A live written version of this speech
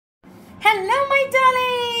Hello my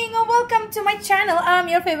darling! Welcome to my channel. I'm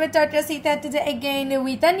your favorite daughter Srijita today again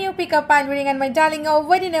with a new pickup and reading. And my darling,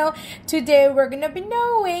 what do you know? Today we're gonna be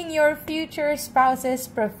knowing your future spouse's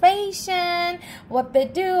profession, what they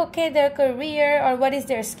do, okay, their career, or what is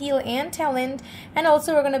their skill and talent. And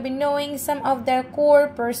also we're gonna be knowing some of their core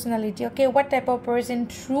personality, okay, what type of person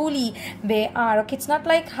truly they are. Okay, it's not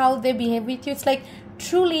like how they behave with you, it's like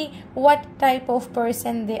truly what type of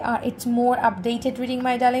person they are. It's more updated reading,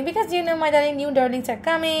 my darling, because you know, my darling, new darlings are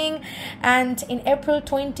coming, and in April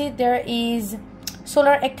 20th there is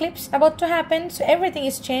solar eclipse about to happen, so everything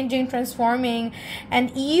is changing, transforming,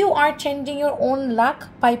 and you are changing your own luck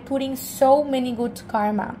by putting so many good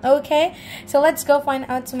karma. Okay, so let's go find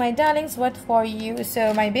out, to my darlings, what for you.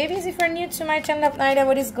 So my babies, if you're new to my channel, have no idea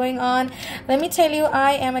what is going on, let me tell you,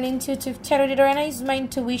 I am an intuitive tarot reader, and I use my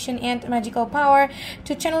intuition and magical power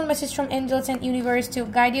to channel message from angels and universe to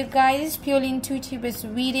guide you guys. Purely intuitive is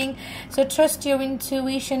reading, so trust your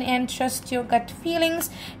intuition and trust your gut feelings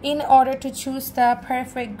in order to choose the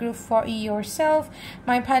perfect group for yourself.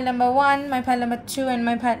 My pile number 1, my pile number 2, and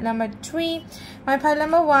my pile number 3. My pile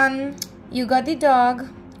number 1, you got the dog.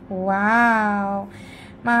 Wow.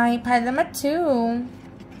 My pile number 2,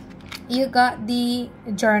 you got the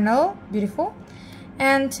journal. Beautiful.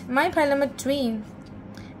 And my pile number 3,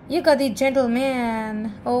 you got the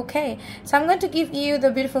gentleman. Okay, so I'm going to give you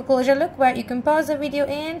the beautiful closure look where you can pause the video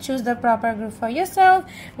and choose the proper group for yourself,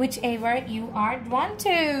 whichever you are drawn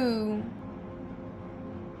to.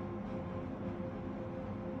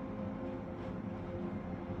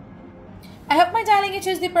 I hope, my darling, you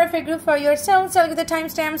choose the perfect group for yourself. So I'll give the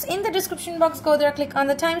timestamps in the description box. Go there, click on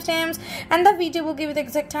the timestamps, and the video will give you the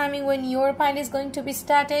exact timing when your pile is going to be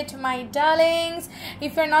started, my darlings.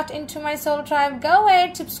 If you're not into my soul tribe, go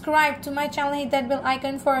ahead, subscribe to my channel, hit that bell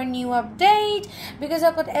icon for a new update, because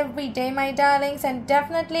I put every day, my darlings. And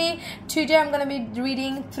definitely today I'm gonna be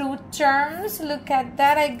reading through charms. Look at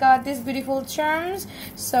that, I got these beautiful charms,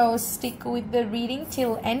 so stick with the reading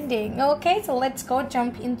till ending. Okay, so let's go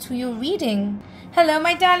jump into your reading. Hello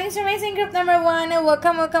my darlings, amazing group number 1.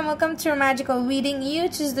 Welcome to your magical reading. You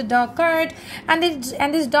choose the dog card, and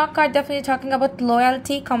this dog card definitely talking about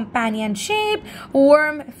loyalty, companionship,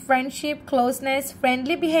 warm friendship, closeness,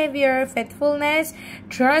 friendly behavior, faithfulness,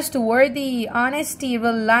 trustworthy, honesty,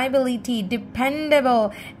 reliability,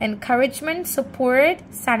 dependable, encouragement, support,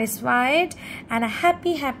 satisfied, and a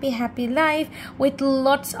happy life with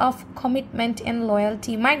lots of commitment and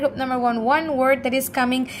loyalty. My group number 1, one word that is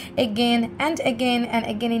coming again and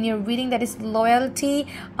again in your reading, that is loyalty,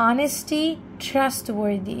 honesty,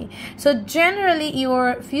 trustworthy. So generally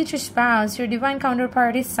your future spouse, your divine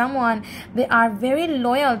counterpart, is someone, they are very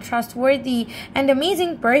loyal, trustworthy, and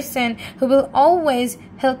amazing person who will always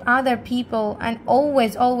help other people and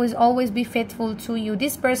always be faithful to you.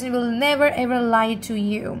 This person will never ever lie to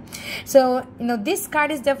you. So you know, this card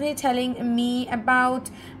is definitely telling me about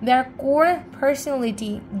their core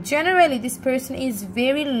personality. Generally this person is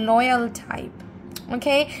very loyal type.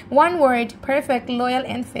 Okay, one word, perfect, loyal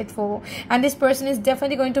and faithful. And this person is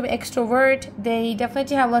definitely going to be extrovert. They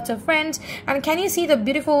definitely have lots of friends. And can you see the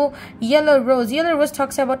beautiful yellow rose? Yellow rose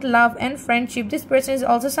talks about love and friendship. This person is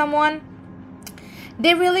also someone,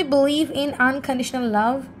 they really believe in unconditional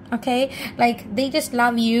love. Okay, like they just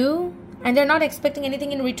love you and they're not expecting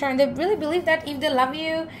anything in return. They really believe that if they love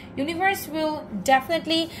you, universe will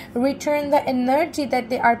definitely return the energy that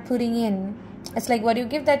they are putting in. It's like what you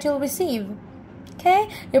give, that you'll receive. Okay,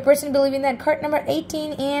 your person believe in that. Card number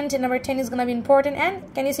 18 and number 10 is gonna be important.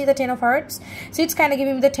 And can you see the 10 of hearts? So it's kind of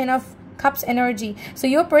giving me the 10 of cups energy. So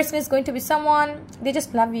your person is going to be someone, they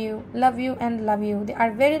just love you and love you. They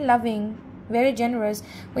are very loving, very generous.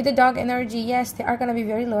 With the dog energy, yes, they are gonna be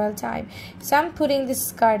very loyal type. So I'm putting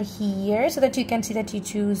this card here so that you can see that you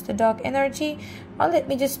choose the dog energy. Or let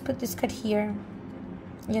me just put this card here.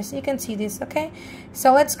 Yes, you can see this. Okay,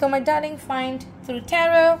 so let's go, my darling, find through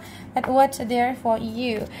tarot at what's there for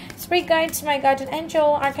you. Spirit guides, my guardian angel,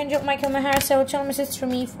 Archangel Michael Mahara, channel message for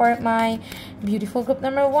me for my beautiful group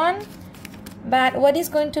number 1. But what is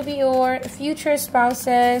going to be your future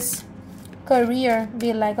spouse's career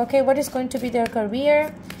be like? Okay, what is going to be their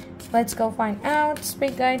career? Let's go find out.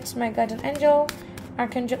 Spirit guides, my guardian angel,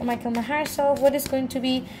 Archangel Michael Mahara, what is going to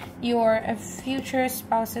be your future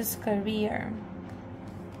spouse's career?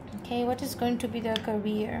 Okay, what is going to be their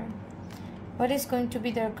career? What is going to be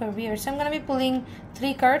their career? So I'm going to be pulling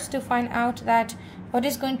 3 cards to find out that what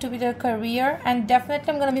is going to be their career, and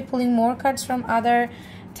definitely I'm going to be pulling more cards from other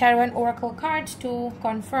tarot and oracle cards to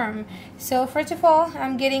confirm. So first of all,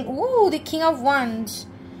 I'm getting, ooh, the King of Wands.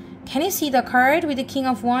 Can you see the card with the King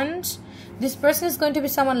of Wands? This person is going to be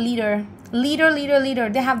someone leader.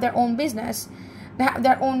 They have their own business. They have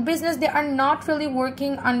their own business. They are not really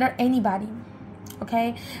working under anybody.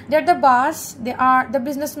 Okay, they're the boss. They are the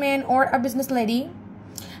businessman or a business lady.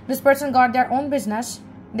 This person got their own business.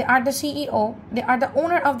 They are the CEO. They are the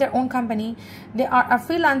owner of their own company. They are a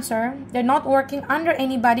freelancer. They're not working under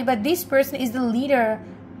anybody, but this person is the leader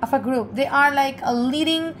of a group. They are like a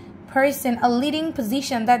leading person, a leading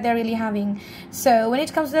position that they're really having. So when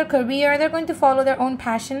it comes to their career, they're going to follow their own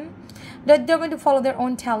passion. They're going to follow their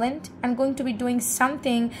own talent and going to be doing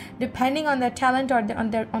something depending on their talent or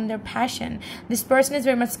on their passion. This person is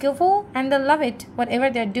very much skillful and they love it, whatever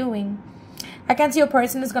they're doing. I can see a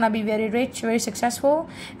person is going to be very rich, very successful,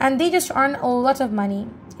 and they just earn a lot of money.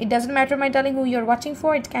 It doesn't matter, my darling, who you're watching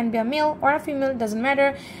for. It can be a male or a female. It doesn't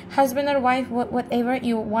matter. Husband or wife, whatever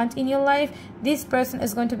you want in your life. This person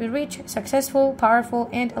is going to be rich, successful, powerful,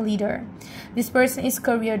 and a leader. This person is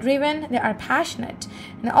career driven. They are passionate.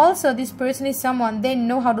 And also this person is someone, they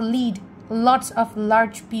know how to lead lots of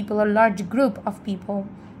large people or large group of people.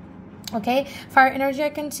 Okay. Fire energy, I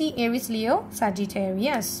can see Aries, Leo,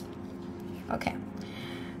 Sagittarius. Okay.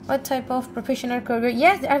 What type of professional career?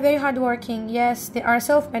 Yes, they are very hardworking. Yes, they are a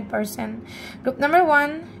self-made person. Group number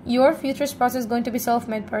 1, your future spouse is going to be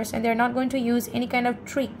self-made person. They're not going to use any kind of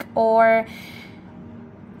trick or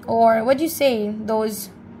what do you say, those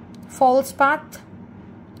false path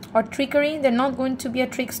or trickery. They're not going to be a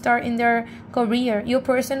trickster in their career. Your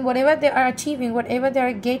person, whatever they are achieving, whatever they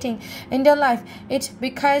are getting in their life, it's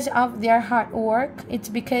because of their hard work. It's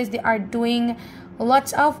because they are doing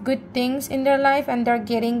lots of good things in their life and they're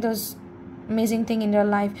getting those amazing things in their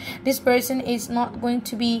life. This person is not going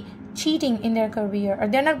to be cheating in their career, or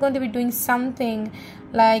they're not going to be doing something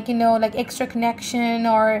like, you know, like extra connection,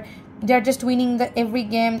 or they're just winning every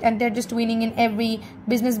game and they're just winning in every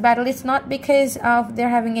business battle. It's not because of they're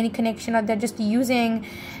having any connection or they're just using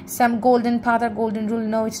some golden path or golden rule.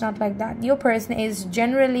 No, it's not like that. Your person is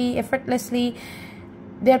generally, effortlessly,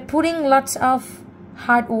 they're putting lots of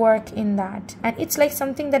hard work in that, and it's like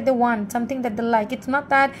something that they want, something that they like. It's not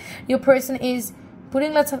that your person is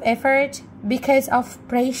putting lots of effort because of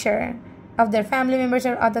pressure of their family members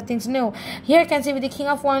or other things. No, here I can see with the King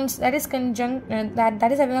of Wands, that is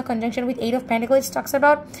that is having a conjunction with 8 of Pentacles. It talks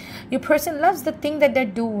about your person loves the thing that they're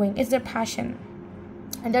doing. It's their passion,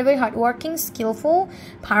 and they're very hardworking, skillful,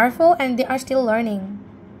 powerful, and they are still learning.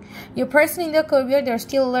 Your person in their career, they're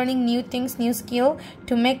still learning new things, new skill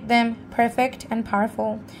to make them perfect and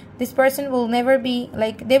powerful. This person will never be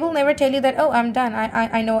like, they will never tell you that, oh, I'm done,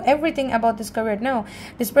 I know everything about this career. No,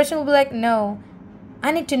 this person will be like, no,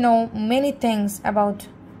 I need to know many things about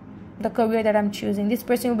the career that I'm choosing. This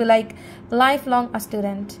person will be like lifelong a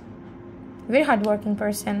student. Very hardworking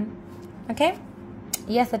person. Okay.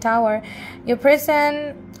 Yes, the Tower. Your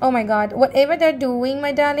person, oh my God, whatever they're doing,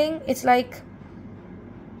 my darling, it's like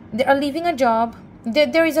they are leaving a job.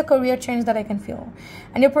 There is a career change that I can feel.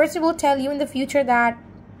 And your person will tell you in the future that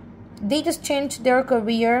they just changed their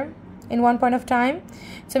career in one point of time.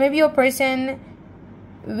 So maybe your person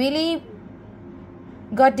really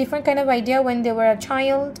got different kind of idea when they were a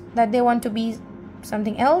child that they want to be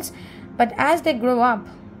something else. But as they grow up,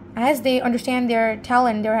 as they understand their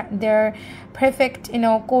talent, their perfect, you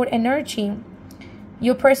know, core energy,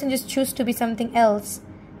 your person just choose to be something else.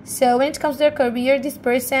 So when it comes to their career, this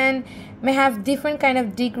person may have different kind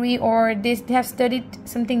of degree, or they have studied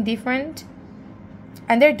something different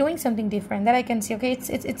and they're doing something different that I can see. Okay,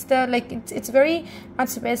 it's very not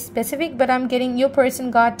specific, but I'm getting your person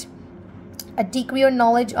got a degree or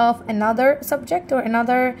knowledge of another subject or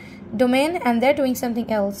another domain and they're doing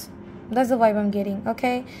something else. That's the vibe I'm getting.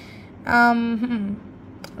 Okay,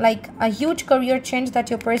 like a huge career change that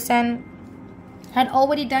your person had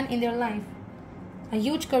already done in their life. A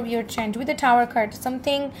huge career change with the Tower card.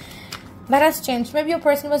 Something that has changed. Maybe your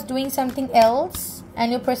person was doing something else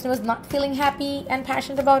and your person was not feeling happy and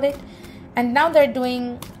passionate about it, and now they're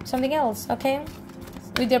doing something else. Okay,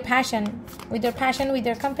 with their passion, with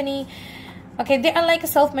their company. Okay, they are like a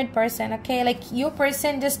self-made person. Okay, like your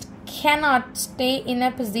person just cannot stay in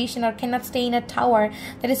a position or cannot stay in a tower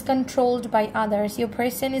that is controlled by others. Your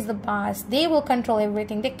person is the boss. They will control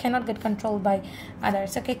everything. They cannot get controlled by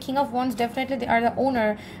others. Okay, King of Wands, definitely they are the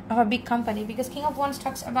owner of a big company, because King of Wands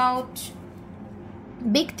talks about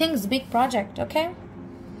big things, big project. Okay.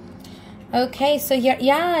 Okay, so here,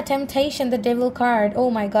 yeah, Temptation, the Devil card.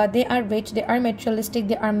 Oh my God, they are rich, they are materialistic,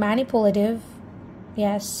 they are manipulative.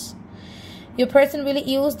 Yes. Your person really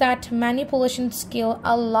use that manipulation skill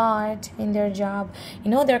a lot in their job.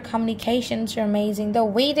 You know, their communications are amazing. The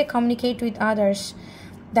way they communicate with others,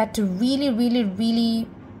 that really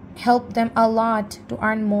help them a lot to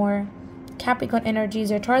earn more. Capricorn energies,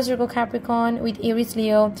 your Taurus, Virgo, Capricorn with Aries,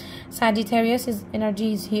 Leo, Sagittarius. His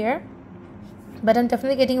energy is here. But I'm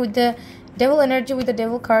definitely getting with the devil energy, with the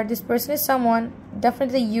devil card. This person is someone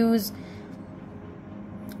definitely use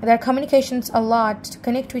their communications a lot to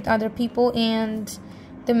connect with other people, and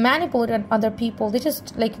they manipulate other people. They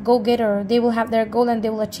just like go-getter. They will have their goal and they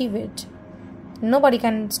will achieve it. Nobody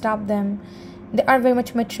can stop them. They are very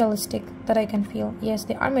much materialistic, that I can feel. Yes,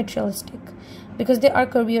 they are materialistic because they are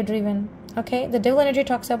career driven. Okay, the devil energy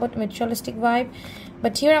talks about materialistic vibe,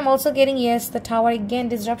 but here I'm also getting, yes, the Tower again,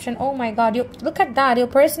 disruption. Oh my god, you look at that. Your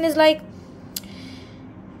person is like,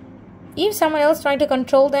 if someone else trying to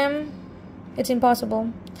control them, it's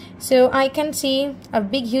impossible. So I can see a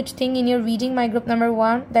big huge thing in your reading, my group number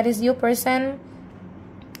 1, that is your person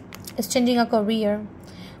is changing a career,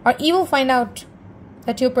 or you will find out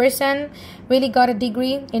that your person really got a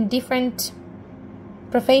degree in different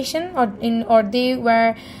profession, or they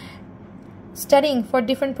were studying for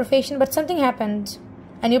different profession, but something happened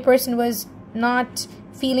and your person was not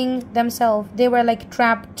feeling themselves. They were like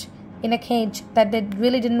trapped in a cage that they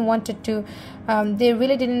really didn't want to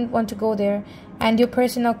go there, and your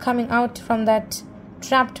person now coming out from that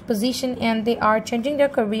trapped position, and they are changing their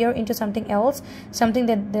career into something else, something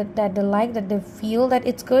that they like, that they feel that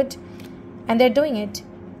it's good, and they're doing it.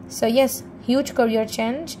 So yes, huge career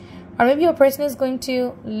change. Or maybe your person is going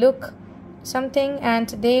to look something,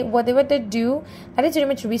 and whatever they do, that is very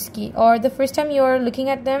much risky, or the first time you're looking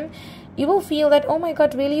at them, you will feel that, oh my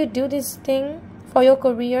god, really, you do this thing for your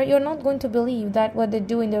career? You're not going to believe that what they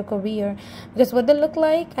do in their career, because what they look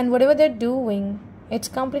like and whatever they're doing, it's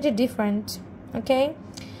completely different. Okay,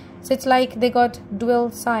 so it's like they got dual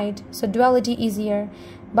side, so duality is here.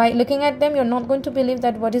 By looking at them, you're not going to believe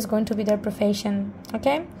that what is going to be their profession.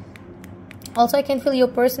 Okay, also I can feel your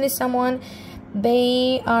person is someone,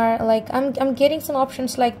 they are like, I'm getting some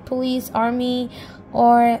options like police, army,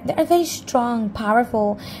 or they are very strong,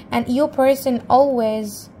 powerful, and your person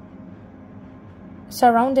always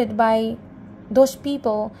surrounded by those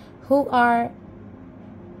people who are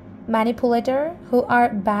manipulator, who are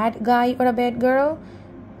bad guy or a bad girl,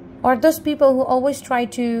 or those people who always try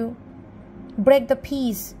to break the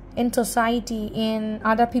peace in society, in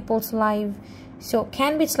other people's life. So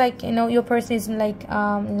can be, it's like, your person is like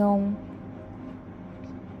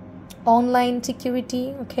online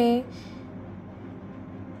security. Okay,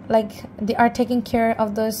 like they are taking care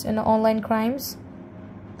of those online crimes,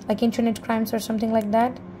 like internet crimes or something like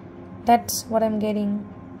that. That's what I'm getting.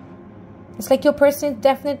 It's like your person is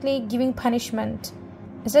definitely giving punishment.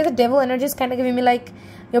 It's like the devil energy is kind of giving me like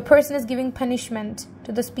your person is giving punishment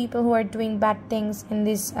to those people who are doing bad things in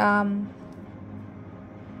this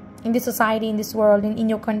society, in this world, in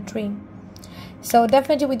your country. So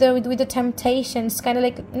definitely with the temptations, kind of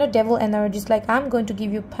like devil energy. It's like, I'm going to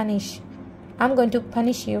give you I'm going to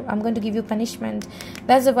punish you. I'm going to give you punishment.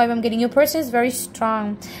 That's the vibe I'm getting. Your person is very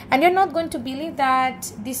strong, and you're not going to believe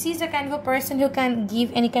that this is a kind of a person who can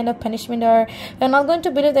give any kind of punishment, or you're not going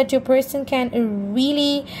to believe that your person can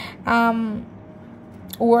really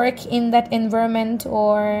work in that environment,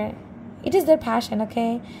 or it is their passion.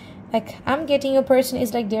 Okay, like I'm getting your person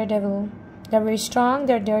is like daredevil. They're very strong.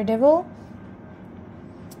 They're daredevil,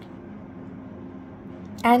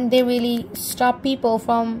 and they really stop people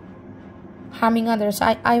from harming others.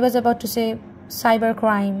 I was about to say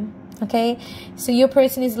cybercrime. Okay, so your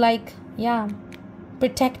person is like, yeah,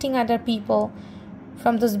 protecting other people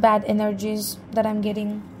from those bad energies that I'm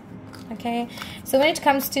getting. Okay, so when it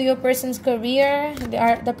comes to your person's career, they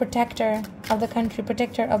are the protector of the country,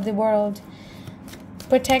 protector of the world.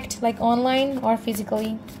 Protect like online or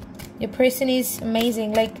physically. Your person is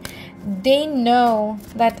amazing. Like they know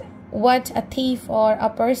that what a thief or a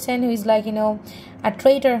person who is like a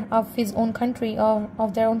traitor of his own country or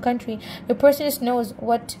of their own country, your person just knows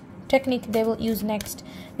what technique they will use next.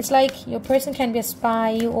 It's like your person can be a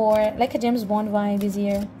spy, or like a James Bond vibe is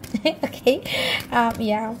here. Okay,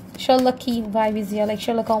 yeah, Sherlocky vibe is here, like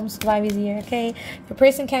Sherlock Holmes vibe is here. Okay, your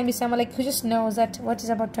person can be someone like who just knows that what is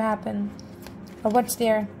about to happen, or what's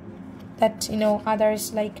there that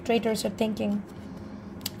others like traitors are thinking.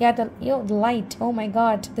 Yeah, the light. Oh my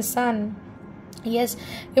god, the sun. Yes,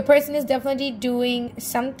 your person is definitely doing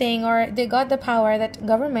something, or they got the power that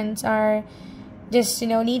governments are just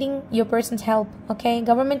needing your person's help. Okay,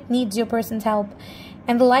 government needs your person's help,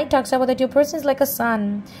 and the light talks about that your person is like a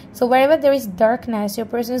sun. So wherever there is darkness, your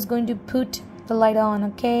person is going to put the light on.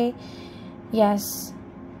 Okay, yes,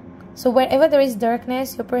 so wherever there is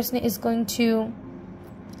darkness, your person is going to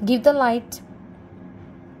give the light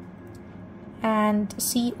and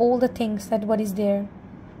see all the things that what is there.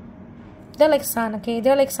 They're like sun. Okay,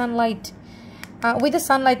 they're like sunlight. With the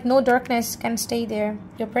sunlight, no darkness can stay there.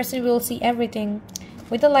 Your person will see everything.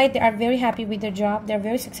 With the light, they are very happy with their job. They're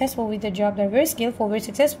very successful with their job. They're very skillful, very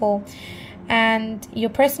successful. And your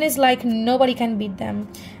person is like nobody can beat them.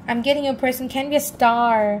 I'm getting your person can be a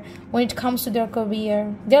star when it comes to their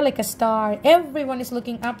career. They're like a star. Everyone is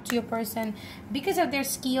looking up to your person because of their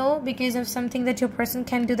skill, because of something that your person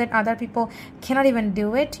can do that other people cannot even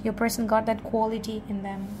do it. Your person got that quality in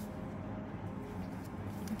them.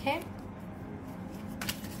 Okay?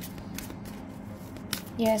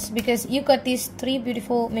 Yes, because you got these three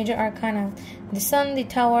beautiful major arcana: the sun, the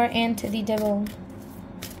tower, and the devil.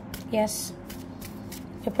 Yes,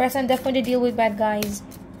 your person definitely deal with bad guys.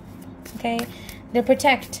 Okay, they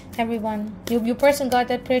protect everyone. Your person got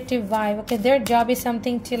that protective vibe. Okay, their job is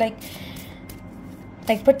something to like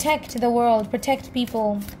protect the world, protect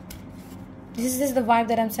people. This is the vibe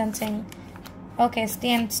that I'm sensing. Okay,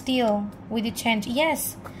 stand still with the change.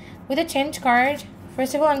 Yes, with the change card.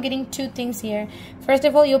 First of all, I'm getting two things here. First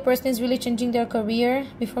of all, your person is really changing their career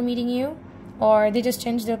before meeting you, or they just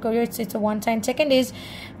changed their career. It's a one time. Second is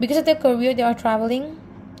because of their career, they are traveling,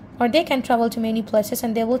 or they can travel to many places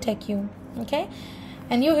and they will take you. Okay,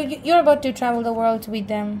 and you're about to travel the world with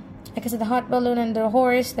them. Like I said, the hot balloon and the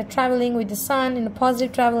horse, they're traveling with the sun and the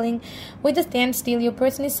positive traveling. With the standstill, your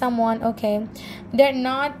person is someone, okay, they're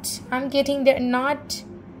not, I'm getting, they're not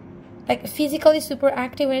like physically super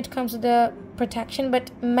active when it comes to the protection,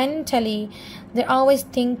 but mentally they're always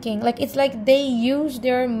thinking. Like it's like they use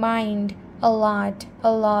their mind a lot.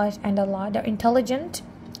 They're intelligent.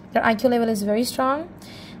 Their IQ level is very strong.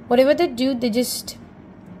 Whatever they do, they just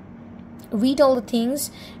read all the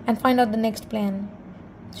things and find out the next plan.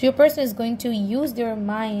 So your person is going to use their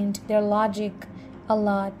mind, their logic a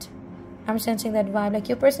lot. I'm sensing that vibe. Like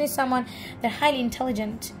your person is someone, they're highly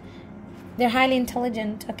intelligent. They're highly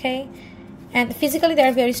intelligent, okay? And physically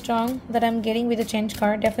they're very strong, that I'm getting with the change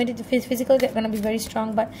card. Definitely physically they're going to be very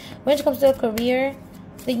strong. But when it comes to their career,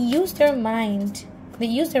 they use their mind. They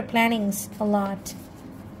use their plannings a lot.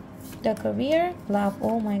 Their career, love,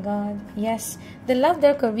 oh my God. Yes, they love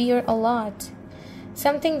their career a lot.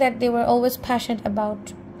 Something that they were always passionate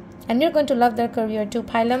about. And you're going to love their career too.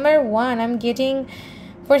 Pile number 1, I'm getting,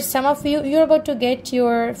 for some of you, you're about to get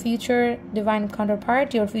your future divine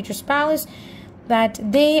counterpart, your future spouse, that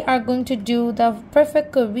they are going to do the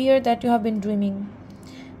perfect career that you have been dreaming.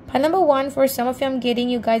 Pile number 1, for some of you, I'm getting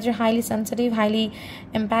you guys are highly sensitive, highly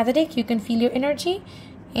empathetic. You can feel your energy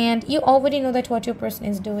and you already know that what your person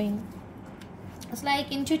is doing. It's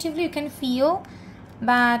like intuitively you can feel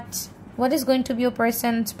that what is going to be your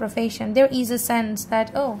person's profession. There is a sense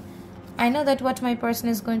that, oh, I know that what my person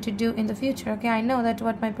is going to do in the future. Okay, I know that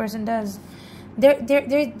what my person does. There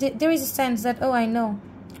is a sense that, oh, I know.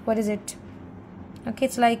 What is it? Okay,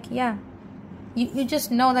 it's like, yeah, you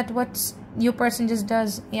just know that what your person just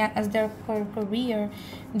does, yeah, as their career.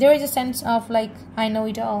 There is a sense of like, I know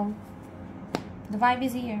it all. The vibe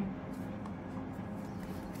is here.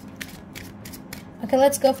 Okay,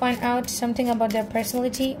 let's go find out something about their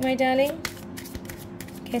personality, my darling.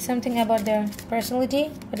 Okay, something about their personality.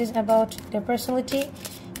 What is about their personality?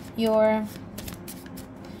 Your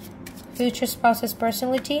future spouse's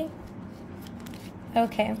personality.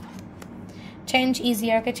 Okay. Change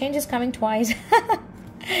easier. Okay, change is coming twice.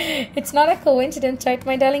 It's not a coincidence, right,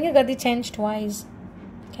 my darling? You got the change twice.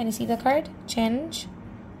 Can you see the card? Change.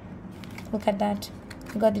 Look at that.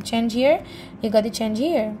 You got the change here. You got the change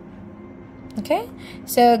here. Okay,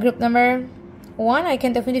 so group number 1, I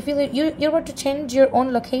can definitely feel it. You're about to change your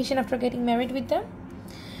own location after getting married with them.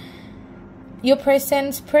 Your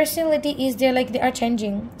person's personality is there, like they are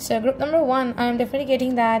changing. So group number 1, I'm definitely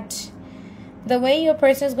getting that the way your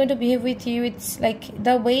person is going to behave with you, it's like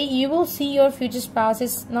the way you will see your future spouse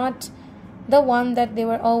is not the one that they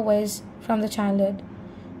were always from the childhood.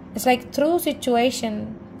 It's like through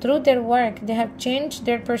situation, through their work, they have changed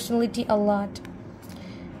their personality a lot.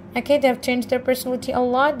 Okay, they have changed their personality a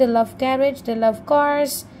lot. They love carriage, they love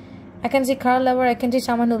cars. I can see car lover, I can see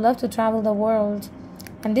someone who loves to travel the world.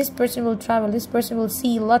 And this person will travel, this person will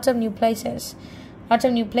see lots of new places. Lots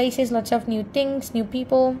of new places, lots of new things, new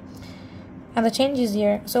people. And the change is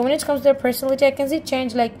here. So when it comes to their personality, I can see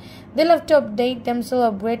change, like they love to update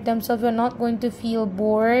themselves, upgrade themselves. You're not going to feel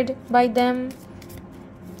bored by them.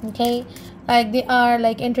 Okay, like they are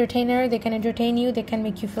like entertainer, they can entertain you, they can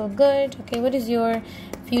make you feel good. Okay, what is your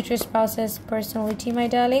future spouse's personality, my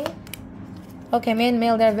darling? Okay,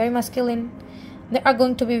 male, they're very masculine. They are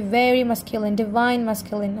going to be very masculine, divine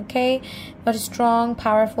masculine. Okay, but strong,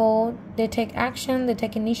 powerful. They take action, they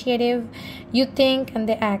take initiative. You think and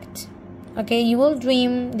they act. Okay, you will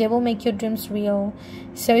dream, they will make your dreams real.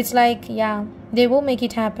 So it's like, yeah, they will make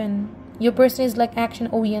it happen. Your person is like action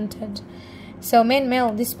oriented. So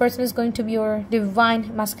male, this person is going to be your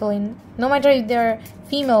divine masculine. No matter if they're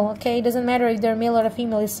female, okay, it doesn't matter if they're male or a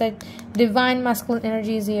female. It's like divine masculine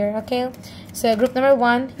energy is here, okay. So group number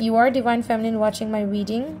 1, you are divine feminine watching my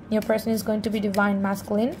reading. Your person is going to be divine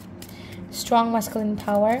masculine, strong masculine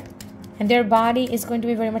power, and their body is going to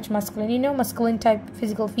be very much masculine. You know, masculine type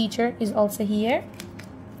physical feature is also here.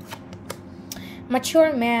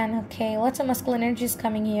 Mature man, okay, lots of masculine energy is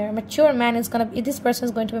coming here. Mature man is gonna be, this person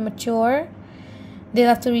is going to be mature. They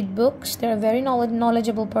love to read books. They're a very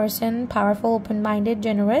knowledgeable person, powerful, open-minded,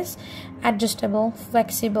 generous, adjustable,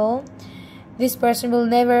 flexible. This person will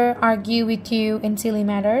never argue with you in silly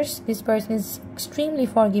matters. This person is extremely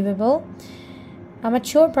forgivable. A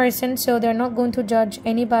mature person, so they're not going to judge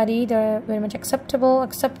anybody. They're very much acceptable,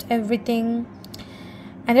 accept everything.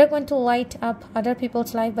 And they're going to light up other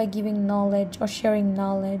people's life by giving knowledge or sharing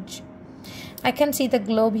knowledge. I can see the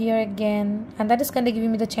globe here again, and that is going to give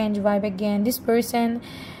me the change vibe again. This person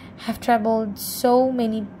have traveled so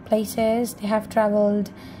many places. They have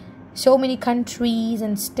traveled so many countries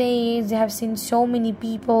and states. They have seen so many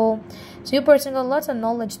people. So your person got lots of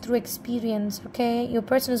knowledge through experience, okay. Your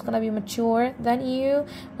person is going to be mature than you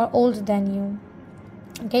or older than you,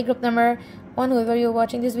 okay. Group number 1, whoever you're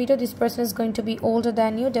watching this video, this person is going to be older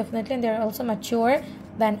than you, definitely, and they're also mature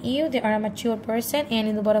than you. They are a mature person. And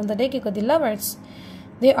in the bottom of the deck, you got the lovers.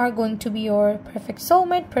 They are going to be your perfect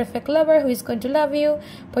soulmate, perfect lover, who is going to love you,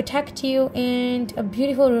 protect you, and a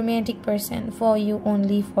beautiful romantic person for you,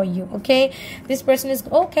 only for you, okay. This person is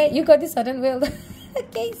okay. You got the sudden wealth.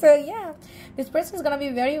 Okay, so yeah, this person is gonna be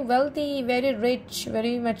very wealthy, very rich,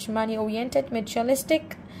 very much money oriented,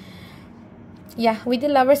 materialistic. Yeah, with the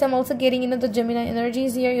lovers, I'm also getting, you know, the Gemini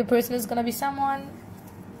energies here. Your person is gonna be someone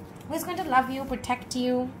who is going to love you, protect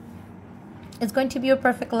you. It's going to be your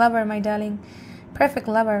perfect lover, my darling. Perfect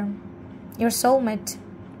lover. Your soulmate.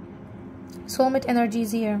 Soulmate energy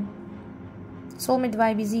is here. Soulmate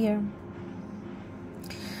vibe is here.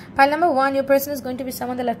 Pile number 1, your person is going to be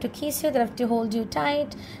someone that love to kiss you, they love to hold you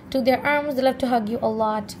tight to their arms, they love to hug you a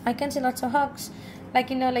lot. I can see lots of hugs, like,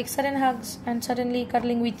 you know, like sudden hugs and suddenly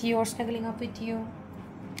cuddling with you or snuggling up with you.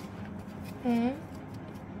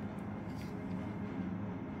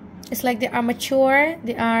 It's like they are mature,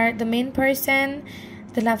 they are the main person,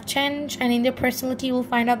 they love change, and in their personality you will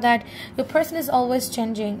find out that your person is always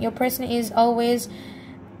changing. Your person is always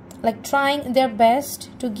like trying their best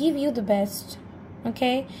to give you the best,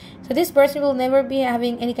 okay. So this person will never be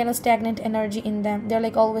having any kind of stagnant energy in them. They're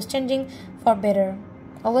like always changing for better,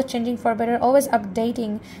 always changing for better, always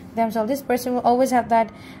updating themselves. This person will always have that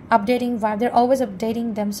updating vibe. They're always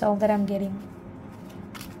updating themselves, that I'm getting.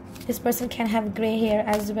 This person can have gray hair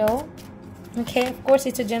as well, okay. Of course,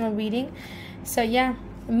 it's a general reading, so yeah,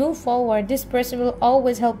 move forward. This person will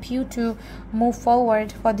always help you to move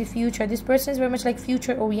forward for the future. This person is very much like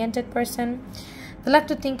future oriented person. They love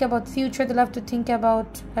to think about future. They love to think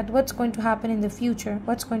about what's going to happen in the future,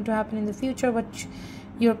 what's going to happen in the future, what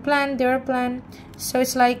your plan, their plan. So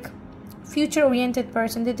it's like future oriented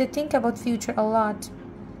person. They think about future a lot,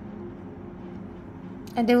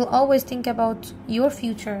 and they will always think about your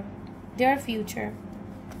future, their future.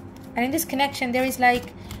 And in this connection, there is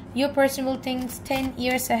like your person will think 10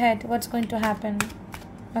 years ahead what's going to happen,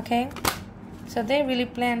 okay. So they really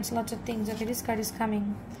plans lots of things. Okay, this card is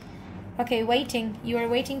coming. Okay, waiting. You are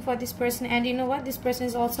waiting for this person, and you know what, this person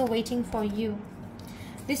is also waiting for you.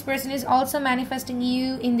 This person is also manifesting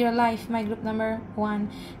you in their life, my group number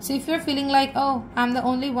 1. So if you're feeling like, oh, I'm the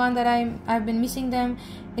only one that I've been missing them,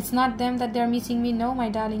 it's not them that they're missing me. No, my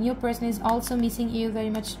darling, your person is also missing you very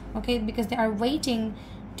much, okay, because they are waiting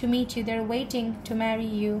to meet you. They're waiting to marry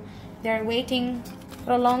you. They're waiting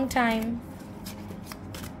for a long time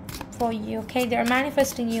for you, okay. They're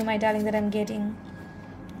manifesting you, my darling, that I'm getting,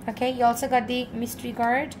 okay. You also got the mystery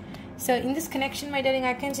card. So in this connection, my darling,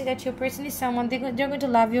 I can see that your person is someone, they're going to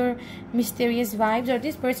love your mysterious vibes, or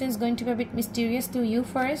this person is going to be a bit mysterious to you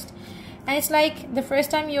first. And it's like the first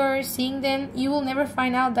time you're seeing them, you will never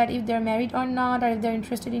find out that if they're married or not, or if they're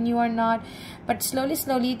interested in you or not. But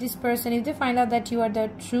slowly, this person, if they find out that you are the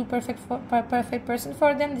true perfect person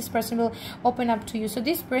for them, this person will open up to you. So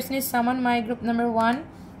this person is someone, my group number 1,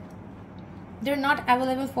 they're not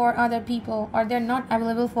available for other people, or they're not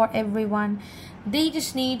available for everyone. They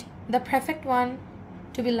just need the perfect one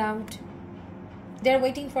to be loved. They're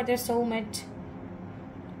waiting for their soulmate.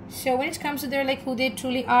 So when it comes to their like who they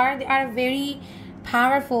truly are, they are very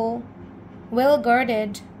powerful, well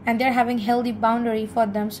guarded, and they're having healthy boundary for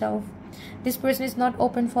themselves. This person is not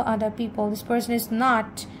open for other people. This person is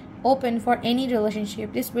not open for any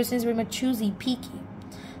relationship. This person is very much choosy, picky.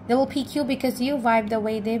 They will pick you because you vibe the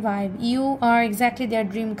way they vibe. You are exactly their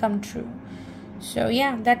dream come true. So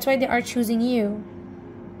yeah, that's why they are choosing you.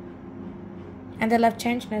 And they love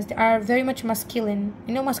changeness. They are very much masculine.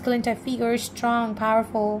 You know, masculine type figures, strong,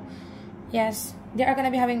 powerful. Yes, they are going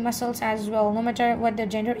to be having muscles as well, no matter what their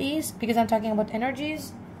gender is, because I'm talking about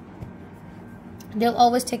energies. They'll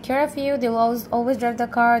always take care of you. They'll always drive the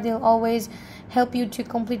car. They'll always help you to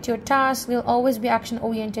complete your task. They'll always be action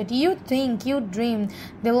oriented. You think, you dream,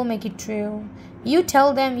 they will make it true. You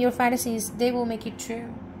tell them your fantasies, they will make it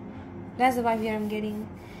true. That's the vibe here I'm getting.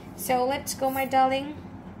 So let's go, my darling.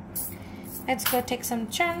 Let's go take some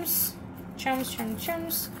charms.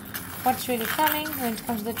 Charms. What's really coming when it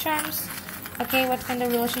comes to the charms? Okay, what kind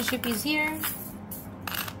of relationship is here?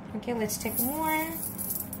 Okay, let's take more.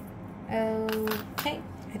 Okay,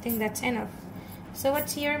 I think that's enough. So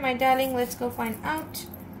what's here, my darling? Let's go find out.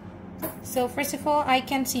 So first of all, I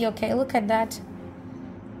can see, okay, look at that.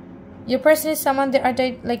 Your person is someone that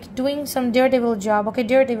are like doing some daredevil job. Okay,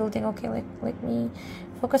 daredevil thing. Okay, let me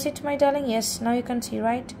focus it, my darling. Yes, now you can see,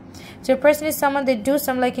 right? So your person is someone that do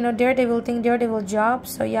some, like, you know, daredevil thing, daredevil job.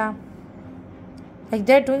 So yeah, like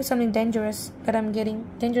they're doing something dangerous that I'm getting.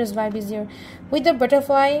 Dangerous vibe is here. With the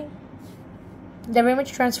butterfly, they're very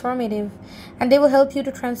much transformative, and they will help you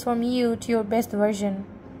to transform you to your best version.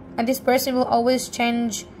 And this person will always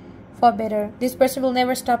change for better. This person will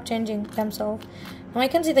never stop changing themselves. Now I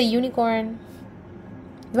can see the unicorn.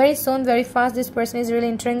 Very soon, very fast, this person is really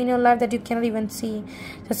entering in your life that you cannot even see.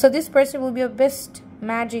 So this person will be your best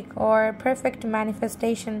magic or perfect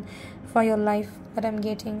manifestation for your life that I'm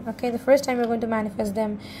getting. Okay, the first time you're going to manifest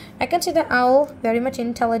them. I can see the owl, very much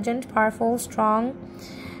intelligent, powerful, strong.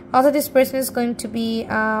 Also, this person is going to be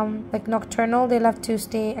like nocturnal. They love to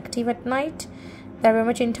stay active at night. They're very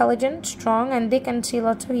much intelligent, strong, and they can see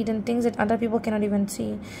lots of hidden things that other people cannot even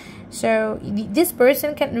see. So this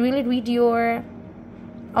person can really read your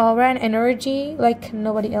aura and energy like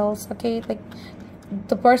nobody else. Okay, like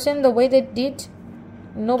the person, the way they did,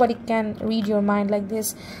 nobody can read your mind like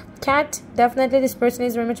this. Cat, definitely this person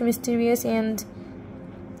is very much mysterious, and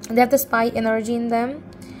they have the spy energy in them.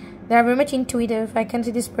 They are very much intuitive. I can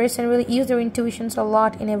see this person really use their intuitions a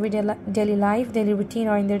lot in everyday daily life, daily routine,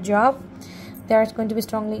 or in their job. They are going to be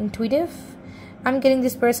strongly intuitive. I'm getting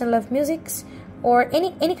this person love musics, or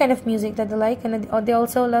any kind of music that they like, and they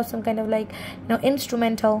also love some kind of, like, you know,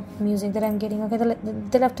 instrumental music that I'm getting. Okay,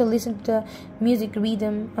 they love to listen to the music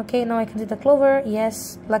rhythm. Okay, now I can see the clover.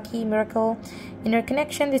 Yes, lucky, miracle, inner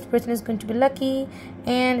connection. This person is going to be lucky,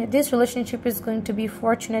 and this relationship is going to be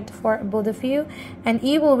fortunate for both of you, and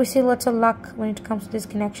you will receive lots of luck when it comes to this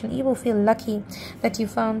connection. You will feel lucky that you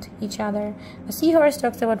found each other. A seahorse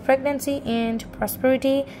talks about pregnancy and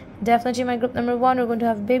prosperity. Definitely my group number 1, we're going to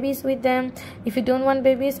have babies with them. If you don't want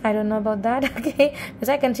babies, I don't know about that. Okay, because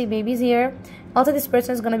I can see babies here. Also, this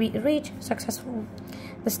person is going to be rich, successful.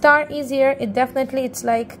 The star is here. It's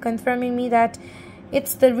like confirming me that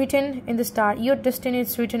it's the written in the star. Your destiny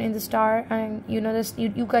is written in the star, and you know this.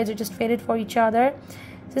 You guys are just fated for each other.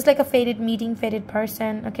 So it's like a fated meeting, fated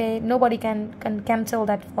person. Okay, nobody can cancel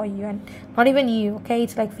that for you, and not even you. Okay,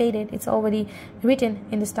 it's like fated. It's already written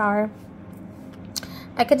in the star.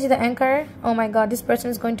 I can see the anchor. Oh my god, this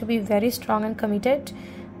person is going to be very strong and committed.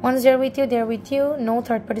 Once they're with you. No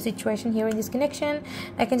third party situation here in this connection.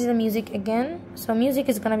 I can see the music again. So music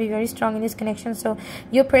is going to be very strong in this connection. So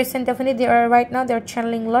your person, definitely right now they're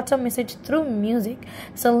channeling lots of message through music.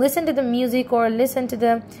 So listen to the music or listen to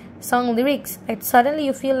the song lyrics. Like suddenly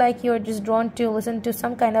you feel like you're just drawn to listen to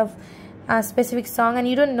some kind of specific song, and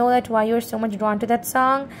you don't know that why you're so much drawn to that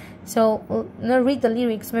song. So read the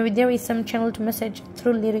lyrics. Maybe there is some channeled message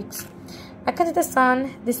through lyrics. I can see the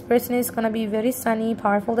sun. This person is gonna be very sunny,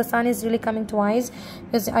 powerful. The sun is really coming twice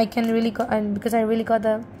because I really got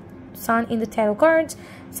the sun in the tarot cards.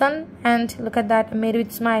 Sun, and look at that, made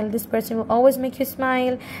with smile. This person will always make you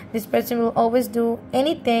smile. This person will always do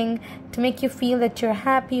anything to make you feel that you're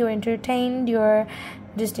happy, you're entertained, you're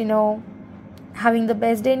just, you know, having the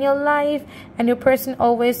best day in your life, and your person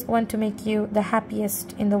always want to make you the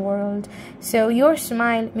happiest in the world. So your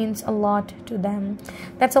smile means a lot to them.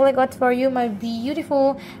 That's all I got for you, my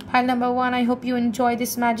beautiful pile number 1. I hope you enjoy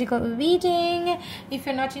this magical reading. If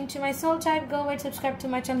you're not into my soul type, go and subscribe to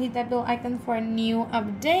my channel, hit that bell icon for a new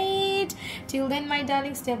update. Till then, my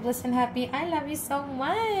darling, stay blessed and happy. I love you so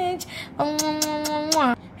much.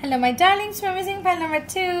 Hello my darlings, we're missing pile number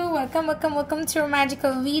 2. Welcome to your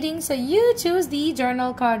magical reading. So you choose the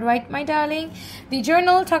journal card, right, my darling? The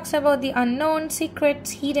journal talks about the unknown, secrets,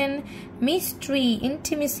 hidden, mystery,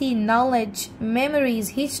 intimacy, knowledge, memories,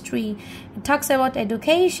 history. It talks about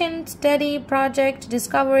education, study, project,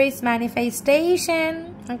 discoveries,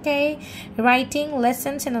 manifestation. Okay, writing,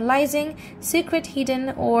 lessons, analyzing, secret hidden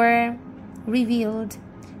or revealed.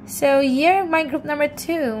 So here, my group number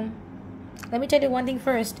 2. Let me tell you one thing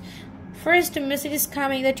first. First, the message is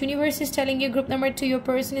coming that universe is telling you group number 2, your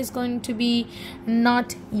person is going to be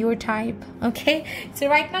not your type. Okay, so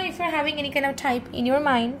right now, if you're having any kind of type in your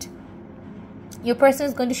mind, your person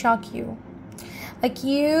is going to shock you. Like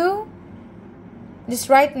you, just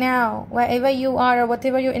right now, wherever you are or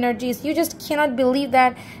whatever your energy is, you just cannot believe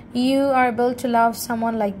that you are able to love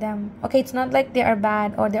someone like them. Okay, it's not like they are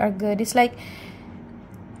bad or they are good. It's like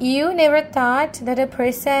you never thought that a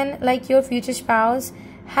person like your future spouse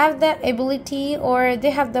have the ability or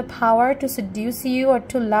they have the power to seduce you or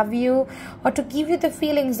to love you or to give you the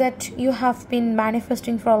feelings that you have been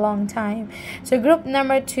manifesting for a long time. So group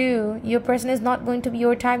number 2, your person is not going to be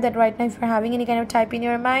your type. That right now, if you're having any kind of type in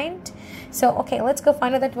your mind, so okay, let's go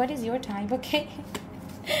find out that what is your type. Okay,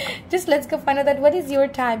 just let's go find out that what is your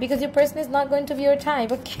type, because your person is not going to be your type.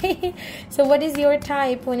 Okay, so what is your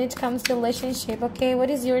type when it comes to relationship? Okay, what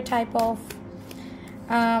is your type of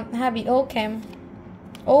hobby? Okay,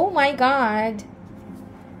 oh my god,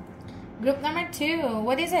 group number 2,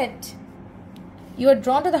 what is it? You are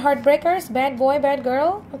drawn to the heartbreakers, bad boy, bad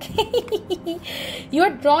girl. Okay, you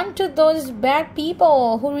are drawn to those bad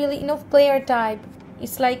people who really play your type.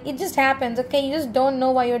 It's like it just happens. Okay, you just don't know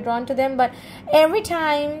why you're drawn to them, but every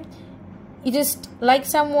time you just like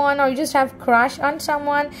someone or you just have crush on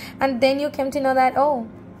someone, and then you come to know that, oh,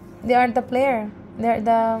 they are the player, they're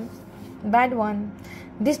the bad one.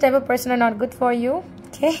 This type of person are not good for you.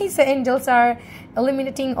 Okay, so angels are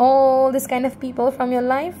eliminating all this kind of people from your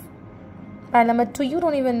life. And number 2, you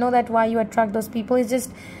don't even know that why you attract those people. It's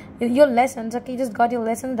just your lessons. Okay, you just got your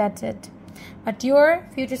lessons, that's it. But your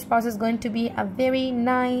future spouse is going to be a very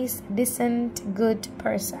nice, decent, good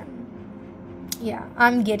person. Yeah,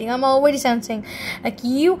 I'm already sensing like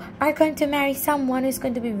you are going to marry someone who's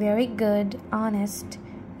going to be very good, honest,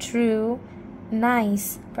 true,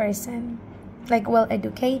 nice person. Like well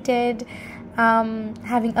educated,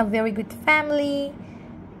 having a very good family.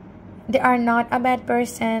 They are not a bad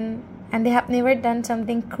person, and they have never done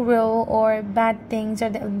something cruel or bad things, or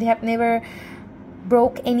they have never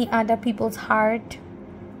broke any other people's heart.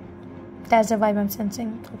 That's the vibe I'm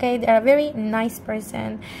sensing. Okay, they're a very nice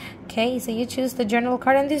person. Okay, so you choose the journal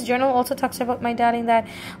card, and this journal also talks about, my darling, that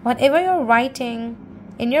whatever you're writing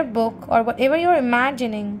in your book or whatever you're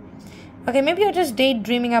imagining, okay, maybe you're just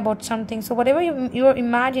daydreaming about something, so whatever you're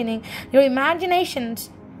imagining, your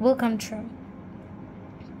imaginations will come true.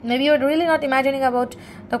 Maybe you're really not imagining about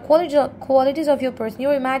the qualities of your person.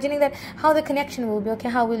 You're imagining that how the connection will be. Okay,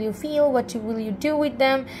 how will you feel? What will you do with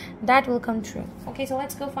them? That will come true. Okay, so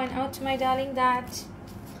let's go find out, my darling, that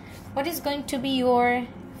what is going to be your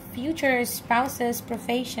future spouse's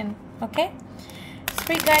profession. Okay,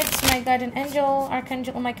 spirit guides, my guardian angel,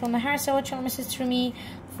 archangel Michael Maharsel, channel message through me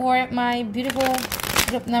for my beautiful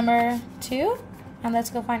group number 2, and let's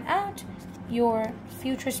go find out your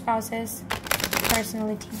future spouse's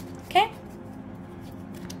personality. Okay,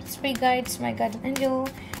 spirit guides, my guardian angel,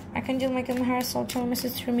 archangel Michael Maharsel, channel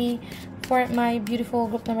message through me for my beautiful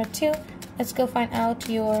group number 2. Let's go find out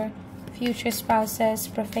your future spouse's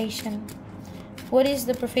profession. What is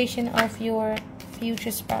the profession of your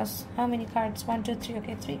future spouse? How many cards? 1, 2, 3.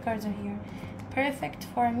 Okay, 3 cards are here. Perfect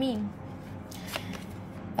for me.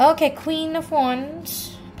 Okay, Queen of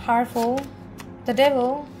Wands, powerful. The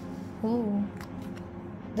Devil, ooh.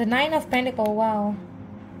 The 9 of Pentacles, wow.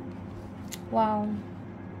 Wow.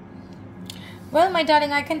 Well, my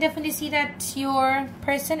darling, I can definitely see that your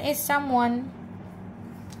person is someone.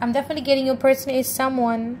 I'm definitely getting your person is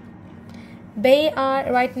someone. They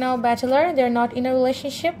are right now bachelor. They're not in a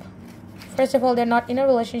relationship. First of all, they're not in a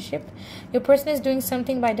relationship. Your person is doing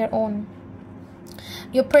something by their own.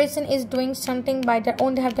 Your person is doing something by their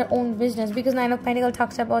own. They have their own business, because 9 of Pentacles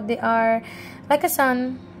talks about they are like a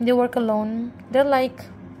son. They work alone. They're like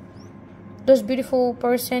those beautiful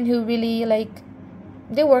person who really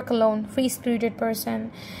they work alone, free-spirited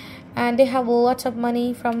person, and they have lots of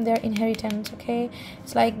money from their inheritance. Okay,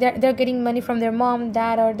 it's like they're getting money from their mom,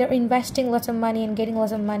 dad, or they're investing lots of money and getting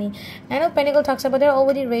lots of money. 9 of Pentacles talks about they're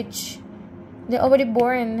already rich. They're already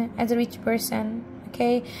born as a rich person.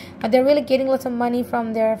 Okay, they're really getting lots of money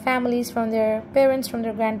from their families, from their parents, from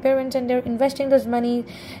their grandparents, and they're investing those money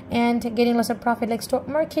and getting lots of profit, like stock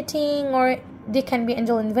marketing, or they can be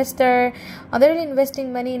angel investor, or they're really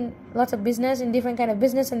investing money in lots of business, in different kind of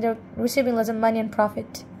business, and they're receiving lots of money and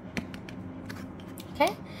profit.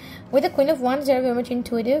 Okay, with the Queen of Wands, they're very much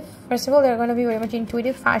intuitive. First of all, they're going to be very much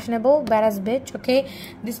intuitive, fashionable, badass bitch. Okay,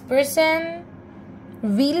 this person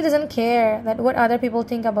really doesn't care that what other people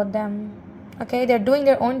think about them. Okay, they're doing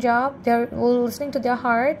their own job, they're listening to their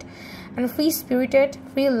heart, and free spirited,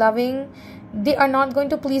 free loving. They are not going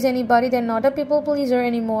to please anybody. They're not a people pleaser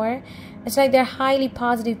anymore. It's like they're highly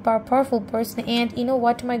positive, powerful person. And you know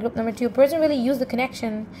what, my group number 2, person really use the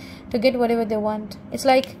connection to get whatever they want. It's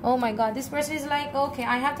like, oh my god, this person is like, okay,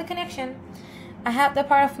 I have the connection, I have the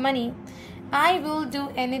power of money, I will do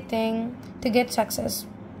anything to get success.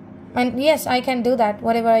 And yes, I can do that.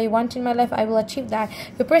 Whatever I want in my life, I will achieve that.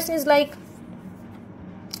 The person is like,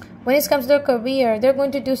 when it comes to their career, they're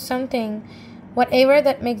going to do something, whatever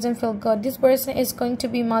that makes them feel good. This person is going to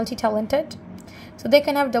be multi-talented, so they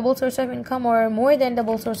can have double source of income or more than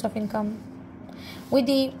double source of income. With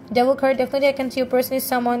the devil card, definitely I can see a person is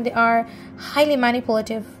someone, they are highly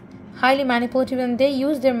manipulative, and they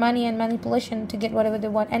use their money and manipulation to get whatever they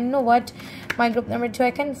want. And you know what, my group number 2,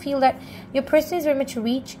 I can feel that your person is very much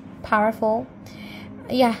rich, powerful.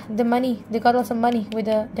 Yeah, the money, they got lots of money. With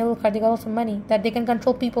the devil card, they got lots of money, that they can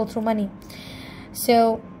control people through money.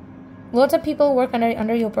 So lots of people work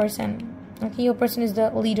under your person. Okay, your person is the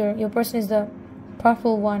leader, your person is the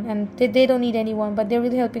powerful one, and they don't need anyone, but they're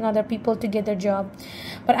really helping other people to get their job.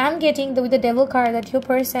 But I'm getting with the devil card that your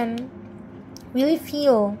person really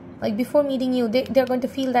feel like before meeting you, they're going to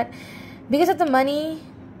feel that because of the money,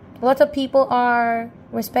 lots of people are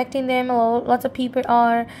respecting them, or lots of people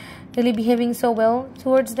are really behaving so well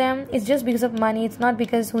towards them. It's just because of money, it's not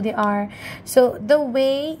because who they are. So the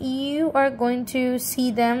way you are going to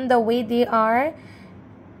see them, the way they are,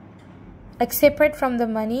 like separate from the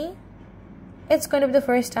money, it's going to be the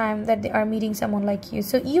first time that they are meeting someone like you.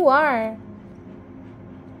 So you're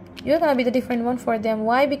gonna be the different one for them.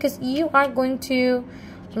 Why? Because you are going to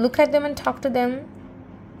look at them and talk to them,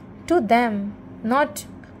 not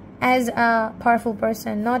as a powerful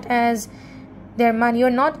person, not as their money. You're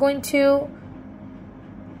not going to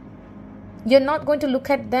look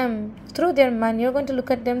at them through their money. You're going to look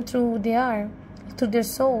at them through who they are, through their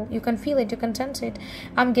soul. You can feel it, you can sense it.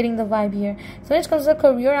 I'm getting the vibe here. So when it comes to the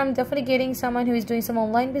career, I'm definitely getting someone who is doing some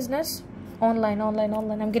online business. Online.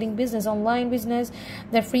 I'm getting business, online business.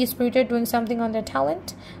 They're free spirited, doing something on their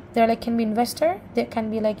talent. They're like, can be investor. They can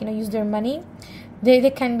be like, use their money. They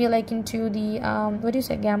can be like into the what do you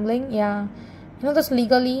say, gambling? Yeah, those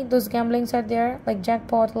legally, those gamblings are there, like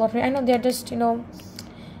jackpot, lottery. I know they're just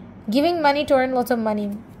giving money to earn lots of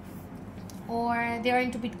money. Or they are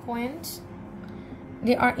into bitcoins.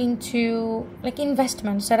 They are into like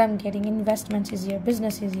investments that I'm getting. Investments is here,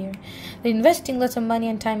 business is here. They're investing lots of money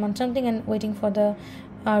and time on something and waiting for the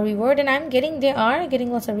reward. And they are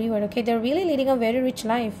getting lots of reward. Okay, they're really leading a very rich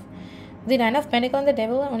life. The 9 of Pentacles and the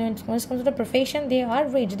Devil, when it comes to the profession, they are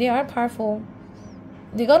rich, they are powerful.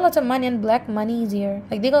 They got lots of money, and black money is here.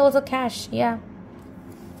 Like they got lots of cash. Yeah,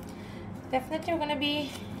 definitely we're gonna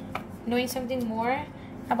be knowing something more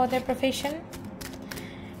about their profession.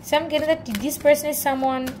 So I'm getting that this person is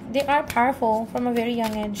someone, they are powerful from a very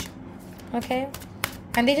young age. Okay,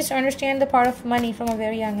 and they just understand the part of money from a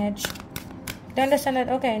very young age. They understand that,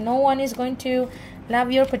 okay, no one is going to love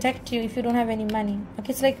you or protect you if you don't have any money.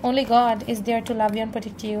 Okay, it's like only God is there to love you and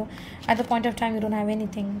protect you at the point of time you don't have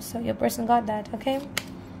anything. So your person got that. Okay,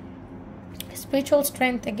 spiritual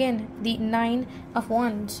strength, again, the 9 of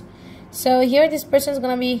Wands. So here this person is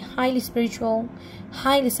gonna be highly spiritual,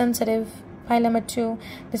 highly sensitive. Pile number 2,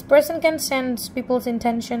 this person can sense people's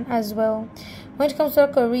intention as well. When it comes to a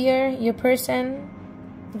career, your person,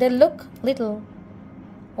 they look little,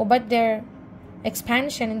 but their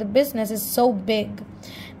expansion in the business is so big.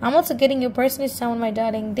 I'm also getting your person is someone, my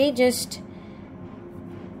darling, they just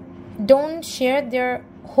don't share their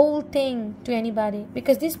whole thing to anybody,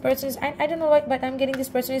 because this person is, I don't know why, but I'm getting this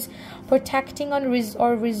person is protecting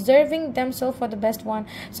or reserving themselves for the best one.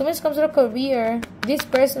 So when it comes to a career, this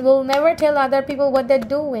person will never tell other people what they're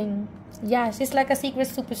doing. Yes, he's like a secret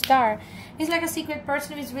superstar. He's like a secret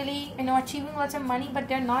person who is really, achieving lots of money, but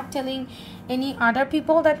they're not telling any other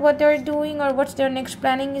people that what they're doing or what's their next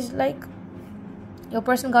planning is like. Your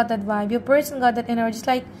person got that vibe. Your person got that energy. It's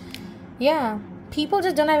like, yeah, people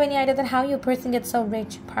just don't have any idea that how your person gets so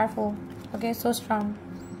rich, powerful, okay, so strong.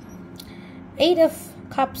 8 of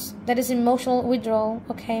Cups, that is emotional withdrawal.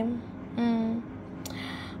 Okay.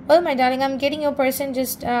 Well, my darling, I'm getting your person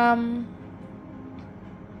just 8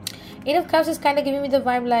 of Cups is kind of giving me the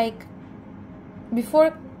vibe like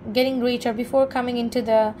before getting rich or before coming into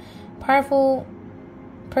the powerful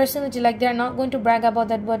personality, like they're not going to brag about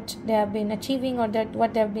that what they have been achieving or that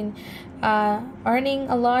what they have been earning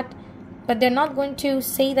a lot, but they're not going to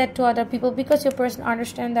say that to other people, because your person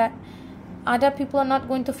understand that other people are not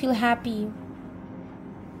going to feel happy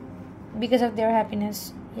because of their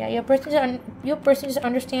happiness. Yeah, your person just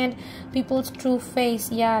understand people's true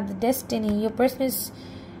face. Yeah, the destiny. Your person is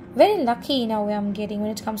very lucky in a way, I'm getting,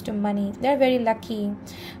 when it comes to money. They're very lucky.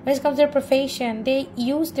 When it comes to their profession, they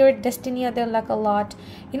use their destiny or their luck a lot.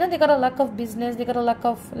 You know, they got a luck of business, they got a luck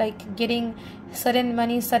of like getting sudden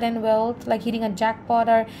money, sudden wealth, like hitting a jackpot,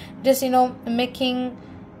 or just, you know, making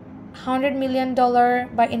 $100 million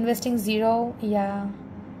by investing zero. Yeah,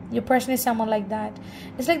 your person is someone like that.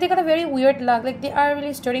 It's like they got a very weird luck, like they are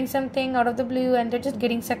really starting something out of the blue and they're just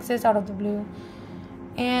getting success out of the blue.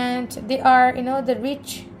 And they are, you know, the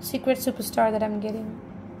rich secret superstar that I'm getting.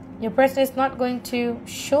 Your person is not going to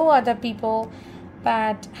show other people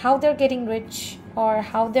but how they're getting rich or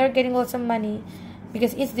how they're getting lots of money,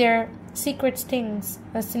 because it's their secret things,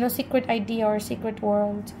 you know, secret idea or secret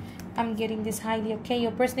world. I'm getting this highly. Okay,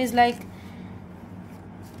 your person is like,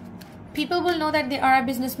 people will know that they are a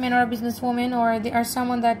businessman or a businesswoman, or they are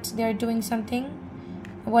someone that they're doing something,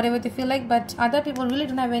 whatever they feel like, but other people really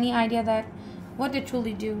don't have any idea that what they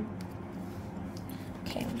truly do.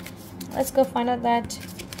 Okay, let's go find out that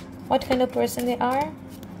what kind of person they are.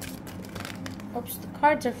 Oops, the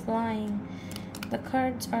cards are flying. The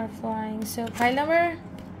cards are flying. So pile number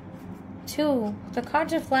 2, the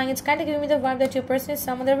cards are flying. It's kind of giving me the vibe that your person is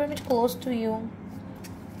someone that very much close to you.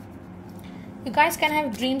 You guys can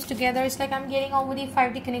have dreams together. It's like I'm getting already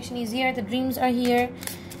 5D connection is here. The dreams are here.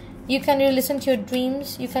 You can really listen to your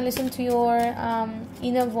dreams. You can listen to your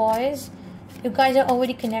inner voice. You guys are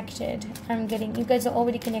already connected. I'm getting, you guys are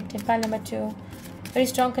already connected. Pile number 2, very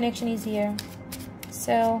strong connection is here.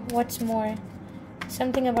 So what's more?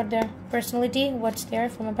 Something about their personality. What's there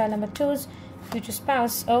for my pile number 2's future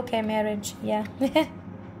spouse? Okay, marriage. Yeah.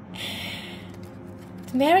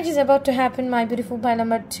 Marriage is about to happen, my beautiful pile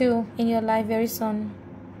number 2, in your life very soon.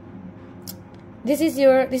 This is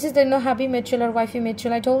the, you know, hubby material or wifey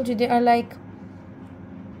material. I told you they are like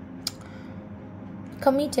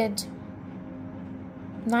committed,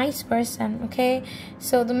 nice person. Okay,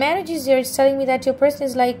 so the marriage is here. It's telling me that your person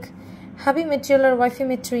is like hubby material or wifey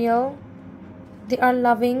material. They are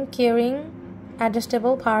loving, caring,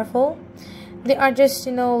 adjustable, powerful. They are just,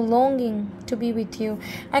 you know, longing to be with you.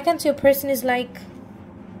 I can see your person is like,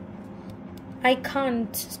 I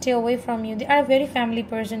can't stay away from you. They are a very family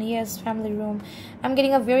person. Yes, family room. I'm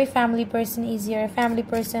getting a very family person easier. A family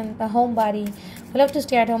person, a homebody. We love to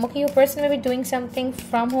stay at home. Okay, your person may be doing something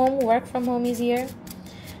from home, work from home easier.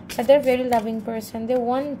 But they're a very loving person. They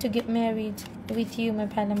want to get married with you, my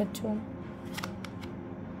pile number 2.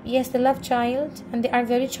 Yes, they love child. And they are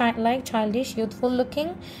very childlike, childish, youthful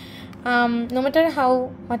looking. No matter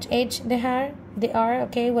how much age they are,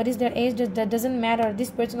 okay, what is their age, that doesn't matter. This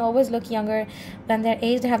person always look younger than their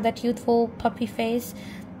age. They have that youthful puppy face,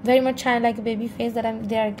 very much childlike baby face that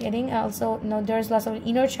they are getting. Also, you know, there's lots of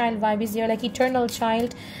inner child vibes here, like eternal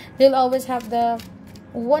child. They'll always have the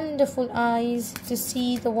wonderful eyes to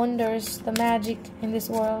see the wonders, the magic in this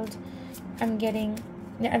world. I'm getting,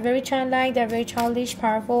 they are very childlike, they're very childish,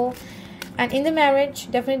 powerful. And in the marriage,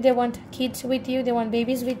 definitely they want kids with you, they want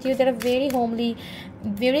babies with you. They're a very homely,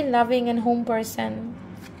 very loving and home person,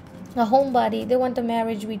 a homebody. They want a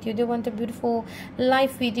marriage with you. They want a beautiful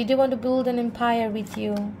life with you. They want to build an empire with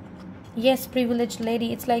you. Yes, privileged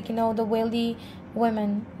lady. It's like, you know, the wealthy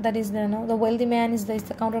woman. That is the, you know, the wealthy man is the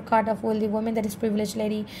counterpart of wealthy woman. That is privileged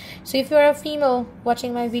lady. So if you're a female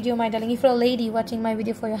watching my video, my darling, if you're a lady watching my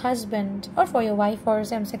video for your husband or for your wife or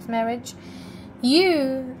same-sex marriage,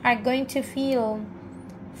 you are going to feel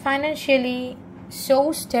financially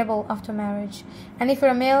so stable after marriage. And if you're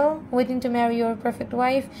a male waiting to marry your perfect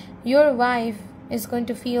wife, your wife is going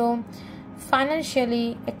to feel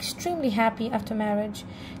financially extremely happy after marriage.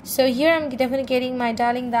 So here I'm definitely getting, my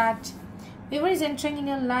darling, that whoever is entering in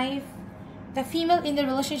your life, the female in the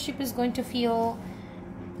relationship is going to feel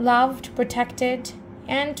loved, protected,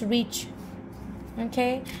 and rich.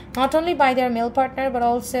 Okay, not only by their male partner but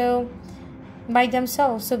also by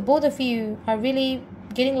themselves. So both of you are really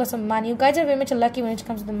getting lots of money. You guys are very much lucky when it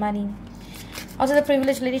comes to the money. Also, the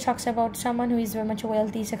privileged lady talks about someone who is very much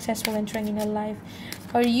wealthy, successful, entering in your life,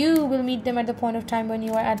 or you will meet them at the point of time when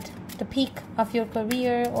you are at the peak of your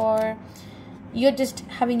career, or you're just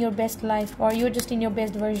having your best life, or you're just in your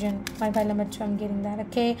best version. My pile number 2, I'm getting that.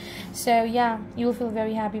 Okay, so yeah, you will feel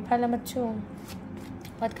very happy. Pile number 2,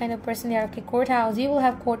 what kind of person they are? Okay, courthouse. You will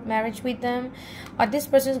have court marriage with them, or this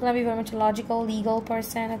person is going to be very much a logical, legal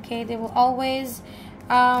person. Okay, they will always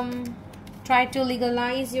try to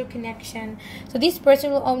legalize your connection. So this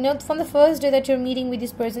person will, not from the first day that you're meeting with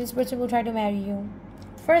this person will try to marry you.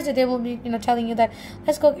 First day they will be, you know, telling you that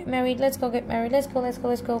let's go get married, let's go get married, let's go.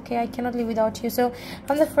 Okay, I cannot live without you. So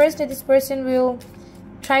from the first day, this person will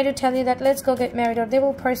try to tell you that let's go get married, or they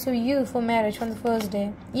will pursue you for marriage from the first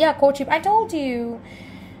day. Yeah, courtship. I told you.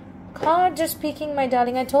 God, just speaking, my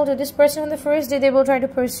darling. I told you, this person on the first day, they will try to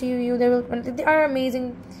pursue you. They are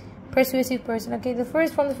amazing, persuasive person. Okay,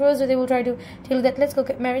 from the first day, they will try to tell you that let's go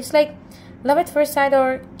get married. It's like love at first sight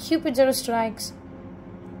or Cupid zero strikes.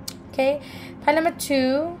 Okay, pile number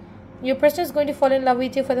 2. Your person is going to fall in love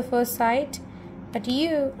with you for the first sight, but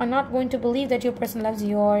you are not going to believe that your person loves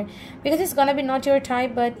you, or because it's gonna be not your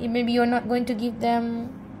type, but maybe you're not going to give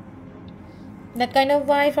them that kind of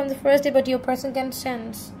vibe from the first day, but your person can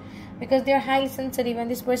sense, because they are highly sensitive, and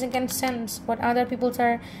this person can sense what other people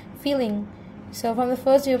are feeling. So from the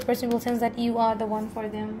first day, your person will sense that you are the one for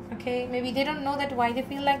them. Okay, maybe they don't know that why they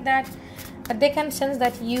feel like that, but they can sense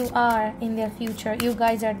that you are in their future. You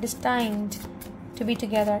guys are destined to be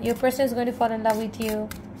together. Your person is going to fall in love with you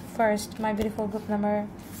first, my beautiful group number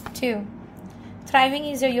 2. Thriving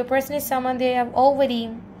easier. Your person is someone, they have already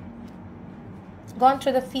gone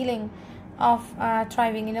through the feeling of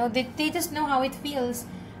thriving. You know, they just know how it feels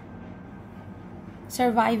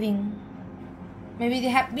surviving. Maybe they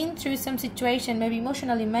have been through some situation, maybe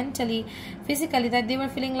emotionally, mentally, physically, that they were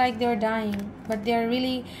feeling like they're dying, but they're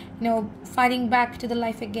really, you know, fighting back to the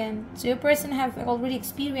life again. So your person have already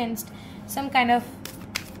experienced some kind of,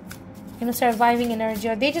 you know, surviving energy,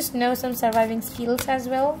 or they just know some surviving skills as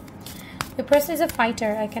well. Your person is a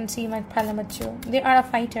fighter. I can see my pile number 2. They are a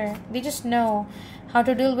fighter. They just know how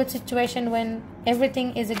to deal with situation when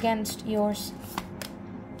everything is against yours.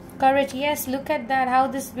 Courage. Yes, look at that, how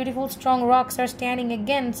these beautiful strong rocks are standing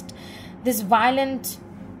against this violent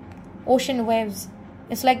ocean waves.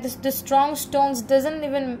 It's like the strong stones doesn't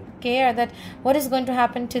even care that what is going to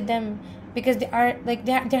happen to them, because they are like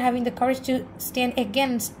they're having the courage to stand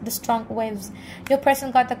against the strong waves. Your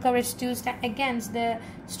person got the courage to stand against the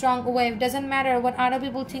strong wave. Doesn't matter what other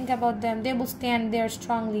people think about them, they will stand there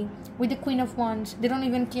strongly with the Queen of Wands. They don't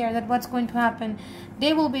even care that what's going to happen.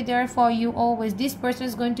 They will be there for you always. This person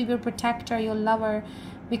is going to be your protector, your lover,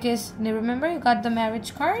 because remember, you got the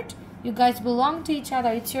marriage card. You guys belong to each other.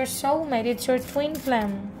 It's your soulmate. It's your twin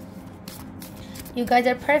flame. You guys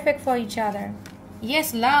are perfect for each other.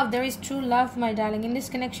 Yes, love. There is true love, my darling. In this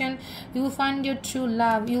connection, you will find your true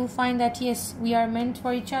love. You will find that, yes, we are meant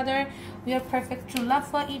for each other. We are perfect true love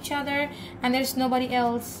for each other. And there's nobody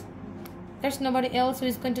else. There's nobody else who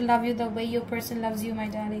is going to love you the way your person loves you, my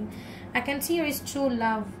darling. I can see there is true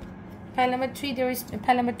love. Pile number 2, there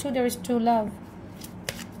is true love.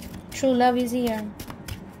 True love is here.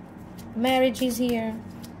 Marriage is here.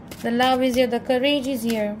 The love is here. The courage is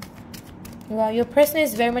here. Wow, your person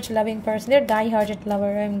is very much loving person. They're die-hearted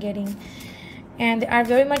lover, I'm getting. And they are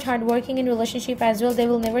very much hardworking in relationship as well. They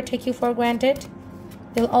will never take you for granted.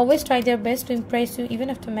 They'll always try their best to impress you even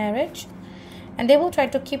after marriage. And they will try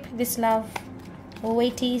to keep this love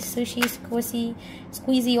weighty, sushi,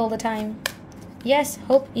 squeezy all the time. Yes,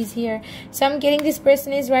 hope is here. So I'm getting this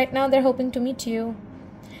person is right now, they're hoping to meet you.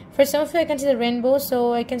 For some of you, I can see the rainbow,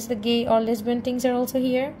 so I can see the gay or lesbian things are also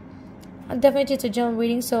here. Definitely it's a general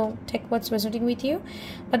reading, so take what's resonating with you.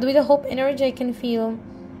 But with the hope energy, I can feel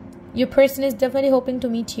your person is definitely hoping to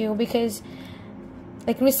meet you, because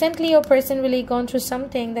like recently your person really gone through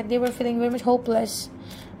something that they were feeling very much hopeless.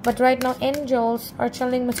 But right now angels are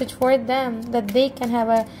channeling message for them that they can have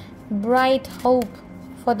a bright hope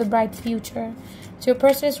for the bright future. So your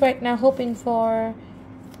person is right now hoping for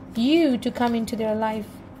you to come into their life.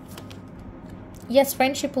 Yes,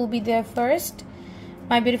 friendship will be there first.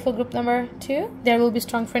 My beautiful group number 2, there will be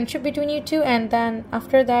strong friendship between you two, and then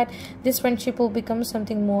after that this friendship will become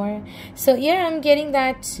something more. So yeah, I'm getting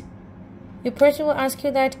that your person will ask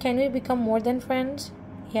you that, can we become more than friends?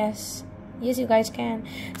 Yes, you guys can.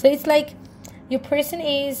 So it's like your person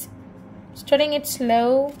is starting it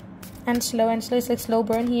slow and slow and slow. It's like slow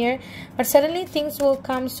burn here, but suddenly things will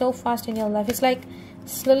come so fast in your life. It's like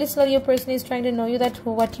slowly your person is trying to know you, that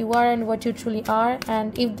what you are and what you truly are,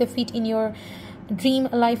 and if they fit in your dream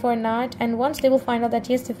life or not. And once they will find out that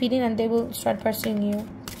yes, they fit in, and they will start pursuing you.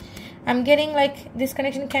 I'm getting like this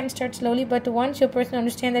connection can start slowly, but once your person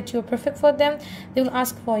understand that you're perfect for them, they will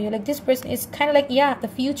ask for you. Like this person is kind of like, yeah, the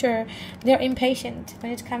future. They're impatient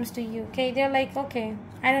when it comes to you. Okay, they're like, okay,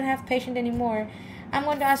 I don't have patience anymore. I'm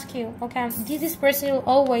going to ask you. Okay, this person will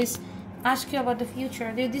always ask you about the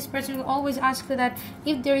future. This person will always ask you that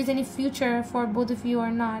if there is any future for both of you or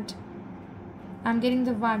not. I'm getting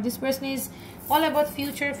the vibe. This person is all about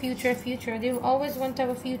future. They will always want to have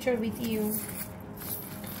a future with you.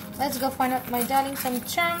 Let's go find out, my darling, some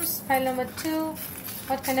charms. Pile number 2.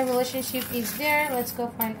 What kind of relationship is there? Let's go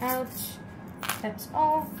find out. That's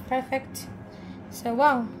all. Perfect. So,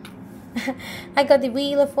 wow. I got the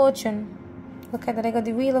Wheel of Fortune. Look at that, I got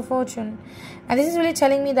the Wheel of Fortune. And this is really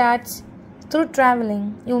telling me that through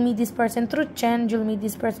traveling, you'll meet this person. Through change, you'll meet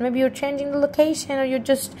this person. Maybe you're changing the location, or you're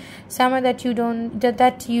just somewhere that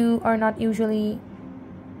you are not usually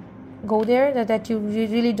go there, that you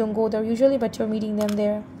really don't go there usually, but you're meeting them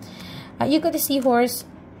there. You got the Seahorse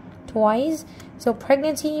twice. So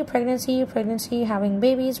pregnancy, having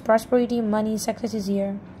babies, prosperity, money, success is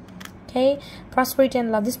here. Okay, prosperity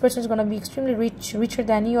and love. This person is going to be extremely rich, richer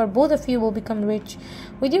than you, or both of you will become rich.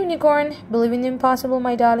 With Unicorn, believe in the impossible,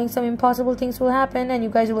 my darling. Some impossible things will happen, and you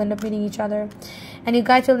guys will end up meeting each other. And you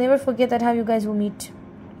guys will never forget that how you guys will meet.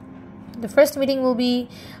 The first meeting will be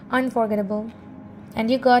unforgettable.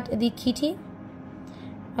 And you got the Kitty.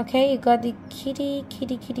 Okay, you got the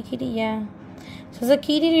kitty, yeah. So the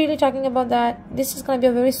kitty really talking about that this is going to be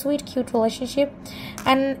a very sweet, cute relationship.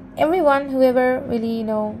 And everyone, whoever really,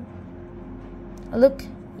 look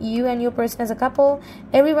you and your person as a couple,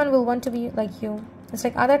 everyone will want to be like you. It's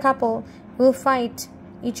like other couple will fight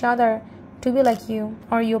each other to be like you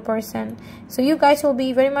or your person. So you guys will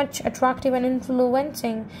be very much attractive and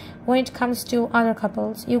influencing when it comes to other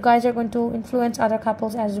couples. You guys are going to influence other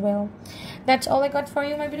couples as well. That's all I got for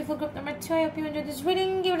you, my beautiful group number 2. I hope you enjoyed this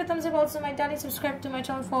reading. Give it a thumbs up. Also, my darling, subscribe to my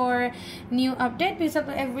channel for new update. Please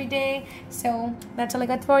upload every day. So that's all I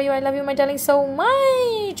got for you. I love you, my darling, so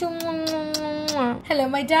much. Hello,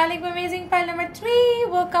 my darling, amazing pile number 3.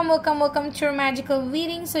 Welcome to your magical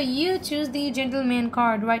reading. So you choose the Gentleman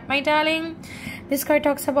card, right, my darling? This card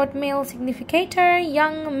talks about male significator,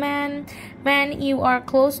 young man you are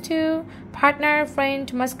close to, partner,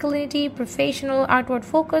 friend, masculinity, professional, outward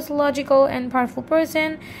focus, logical and powerful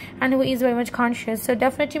person, and who is very much conscious. So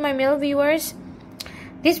definitely, my male viewers,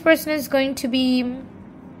 this person is going to be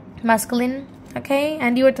masculine, okay,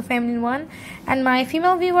 and you are the feminine one. And my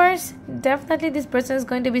female viewers, definitely this person is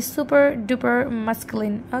going to be super duper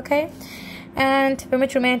masculine, okay, and very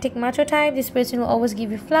much romantic, macho type. This person will always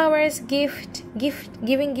give you flowers,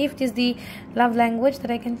 giving gift is the love language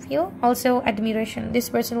that I can feel. Also admiration, this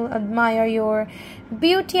person will admire your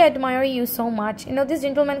beauty, admire you so much. This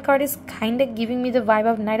Gentleman card is kind of giving me the vibe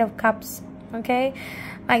of Knight of Cups, okay,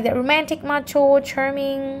 like that romantic, macho,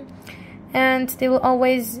 charming. And they will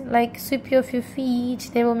always like sweep you off your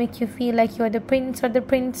feet. They will make you feel like you are the prince or the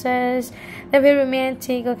princess. They're very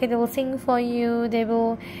romantic, okay. They will sing for you. They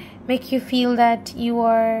will make you feel that you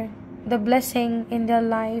are the blessing in their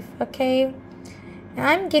life, okay.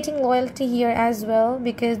 I'm getting loyalty here as well,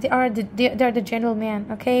 because they are the gentleman,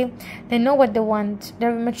 okay. They know what they want.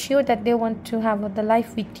 They're mature that they want to have the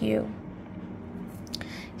life with you.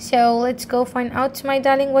 So let's go find out, my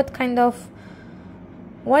darling, what kind of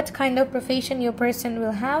profession your person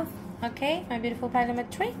will have. Okay, my beautiful pile number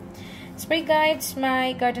 3. Spirit guides,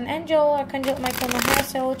 my guardian angel, Archangel Michael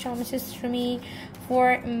Mahaso, channel message for me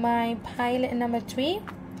for my pile number 3.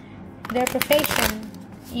 Their profession,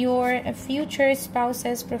 your future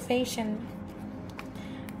spouse's profession.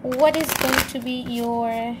 What is going to be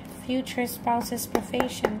your future spouse's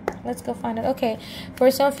profession? Let's go find out. Okay,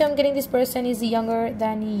 for some of you, I'm getting this person is younger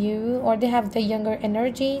than you, or they have the younger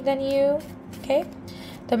energy than you, okay.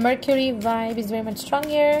 The Mercury vibe is very much strong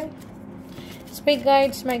here. Spirit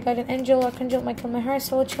guides, my guardian angel, Archangel Michael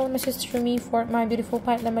Mahaso, channel message for me for my beautiful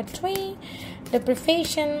pile number 3. The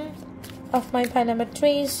profession of my pile number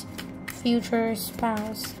 3's future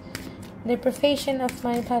spouse. The profession of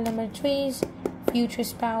my pile number 3's future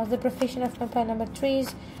spouse. The profession of my pile number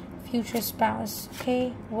 3's future spouse.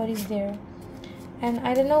 Okay, what is there? And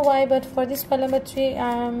I don't know why, but for this pile number 3,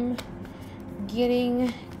 I'm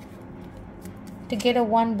getting to get a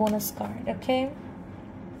 1 bonus card, okay.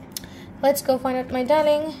 Let's go find out, my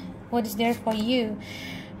darling, what is there for you.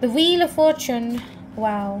 The Wheel of Fortune,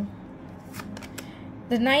 wow.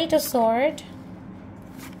 The Knight of Swords,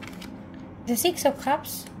 the 6 of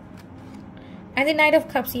Cups, and the Knight of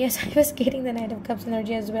Cups. Yes, I was getting the Knight of Cups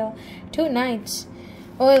energy as well. 2 knights.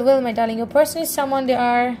 Oh well, my darling, your person is someone, they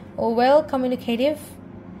are well communicative,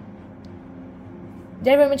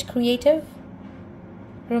 they're very much creative,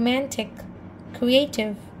 romantic,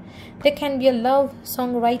 creative. They can be a love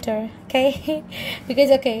songwriter, okay. Because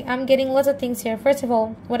okay, I'm getting lots of things here. First of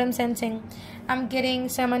all, what I'm sensing, I'm getting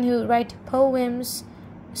someone who write poems,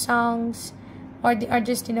 songs, or they are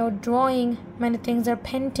just drawing many things, they're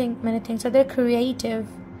painting many things. So they're creative,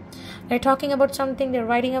 they're talking about something, they're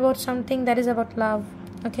writing about something that is about love,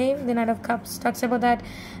 okay. The Knight of Cups talks about that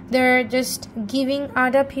they're just giving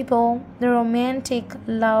other people the romantic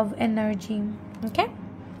love energy, okay.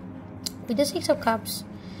 With the 6 of Cups,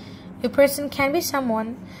 your person can be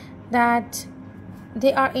someone that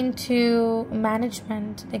they are into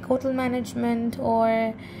management, like hotel management,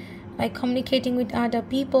 or like communicating with other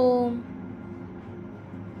people,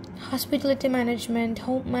 hospitality management,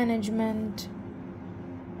 home management,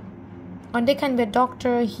 or they can be a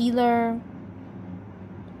doctor, healer.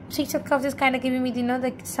 Six of Cups is kind of giving me, you know,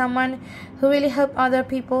 like someone who really help other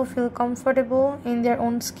people feel comfortable in their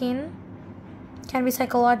own skin. Can be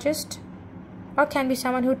psychologist, or can be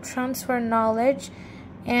someone who transfer knowledge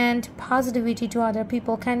and positivity to other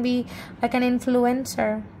people. Can be like an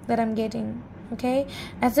influencer that I'm getting. Okay,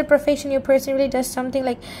 as a profession, your person really does something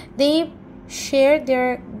like they share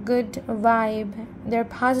their good vibe, their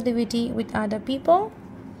positivity with other people,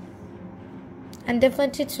 and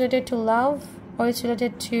definitely it's related to love, or it's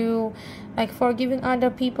related to like forgiving other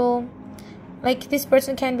people. Like this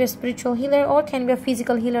person can be a spiritual healer, or can be a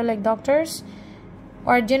physical healer like doctors,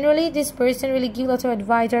 or generally this person really gives lots of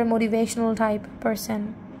advice, or motivational type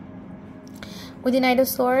person. With the Knight of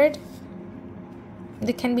Swords,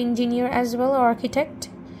 they can be engineer as well, or architect,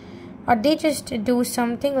 or they just do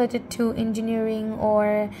something related to engineering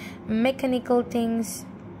or mechanical things.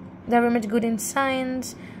 They're very much good in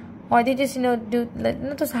science, or they just, you know, do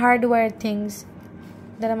not just hardware things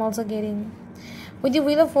that I'm also getting. With the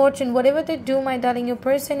Wheel of Fortune, whatever they do, my darling, your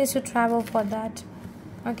person is to travel for that.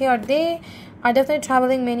 Okay, or they are definitely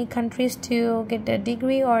traveling many countries to get their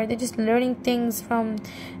degree, or they're just learning things from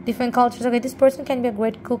different cultures. Okay, this person can be a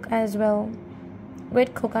great cook as well.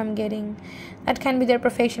 Great cook I'm getting. That can be their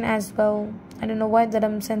profession as well. I don't know what that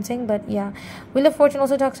I'm sensing, but yeah. Wheel of Fortune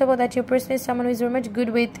also talks about that your person is someone who is very much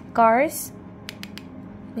good with cars.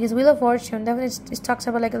 Because Wheel of Fortune definitely it talks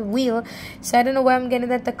about like a wheel. So I don't know why I'm getting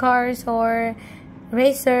that, the cars or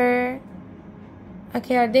racer.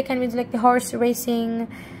 Okay, or they can be like the horse racing,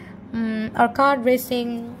 or car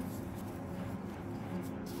racing,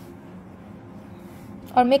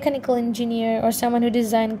 or mechanical engineer, or someone who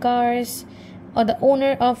design cars, or the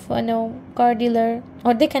owner of car dealer,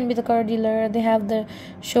 or they can be the car dealer. They have the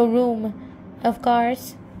showroom of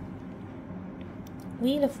cars.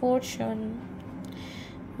 Wheel of Fortune.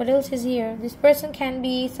 What else is here? This person can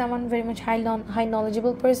be someone very much high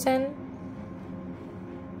knowledgeable person.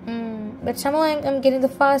 But somehow I'm getting the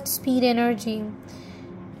fast speed energy.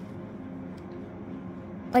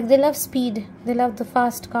 Like they love speed. They love the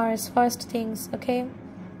fast cars, fast things. Okay.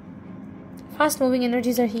 Fast moving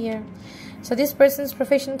energies are here. So this person's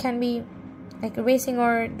profession can be like racing,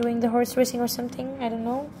 or doing the horse racing or something. I don't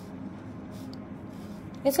know.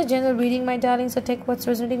 It's a general reading, my darling, so take what's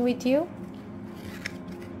resonating with you.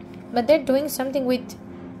 But they're doing something with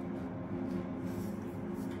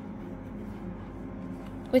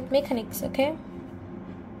mechanics, okay?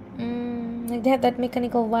 Like they have that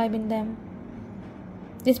mechanical vibe in them.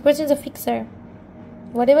 This person is a fixer.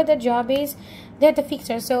 Whatever their job is, they're the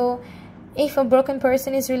fixer. So if a broken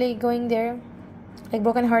person is really going there, like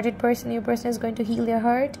broken hearted person, your person is going to heal their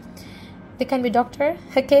heart. They can be doctor,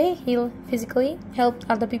 okay, heal physically, help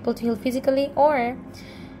other people to heal physically, or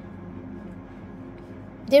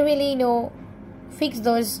they really fix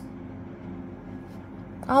those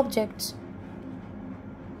objects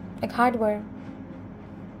like hardware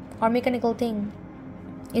or mechanical thing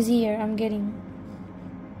is here.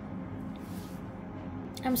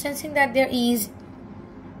 I'm sensing that there is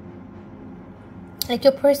like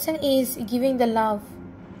your person is giving the love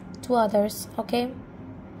to others, okay?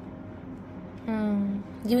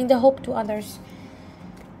 Giving the hope to others.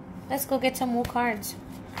 Let's go get some more cards.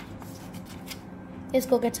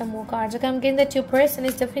 Okay, I'm getting that your person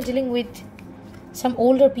is definitely dealing with some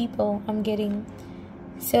older people. I'm getting.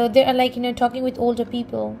 So they are like, talking with older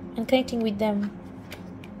people and connecting with them.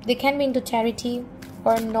 They can be into charity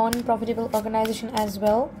or non-profitable organization as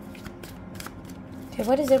well. Okay,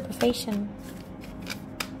 what is their profession?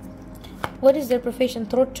 What is their profession?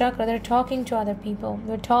 Throat chakra. They're talking to other people.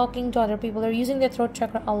 They're using their throat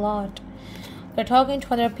chakra a lot. They're talking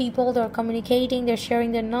to other people. They're communicating. They're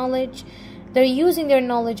sharing their knowledge. They're using their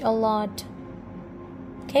knowledge a lot.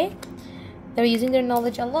 Okay? They're using their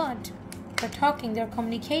knowledge a lot. They're talking. They're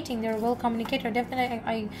communicating. They're a well communicator.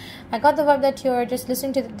 Definitely, I got the vibe that you're just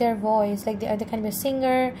listening to their voice. Like they can be a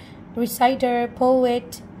singer, reciter,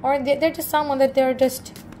 poet, or they're just someone that they're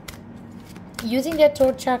just using their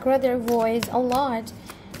throat chakra, their voice a lot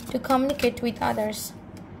to communicate with others,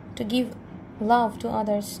 to give love to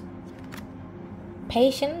others.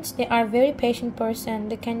 Patience. They are a very patient person.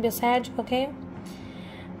 They can be sad, okay?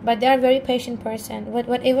 But they are a very patient person.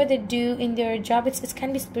 Whatever they do in their job, it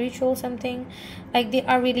can be spiritual something. Like they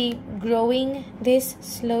are really growing this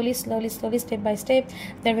slowly, step by step.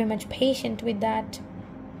 They're very much patient with that.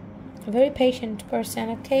 A very patient person,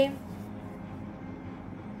 okay?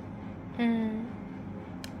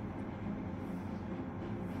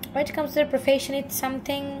 When it comes to their profession, it's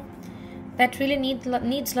something that really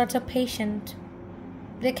needs lots of patience.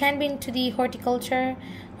 They can be into the horticulture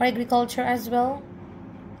or agriculture as well,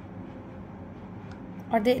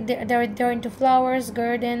 or they're into flowers,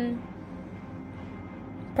 garden,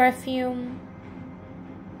 perfume.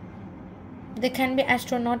 They can be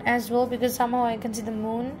astronaut as well, because somehow I can see the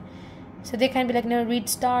moon. So they can be like, read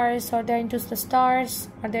stars, or they're into the stars,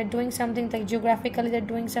 or they're doing something like geographically they're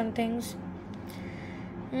doing some things.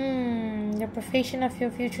 The profession of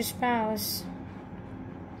your future spouse.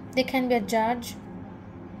 They can be a judge,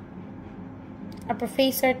 a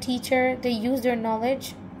professor, teacher. They use their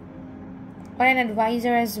knowledge, or an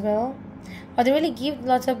advisor as well, or they really give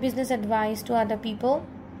lots of business advice to other people,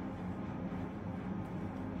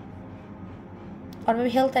 or maybe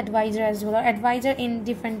health advisor as well, or advisor in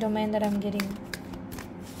different domain that I'm getting.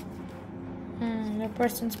 The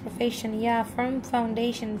person's profession, yeah, firm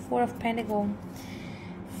foundation, 4 of Pentacles.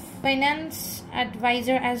 Finance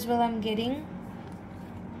advisor as well I'm getting.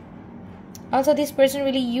 Also, this person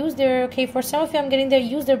really use their, for some of you I'm getting they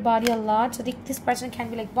use their body a lot. So this person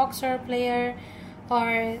can be like boxer, player,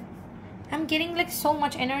 or I'm getting like so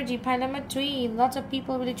much energy. Pile number 3, lots of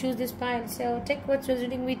people really choose this pile. So take what's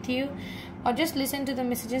resonating with you, or just listen to the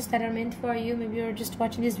messages that are meant for you. Maybe you're just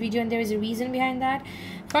watching this video and there is a reason behind that.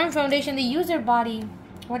 Firm foundation, they use their body.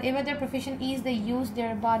 Whatever their profession is, they use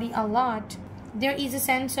their body a lot. There is a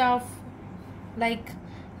sense of like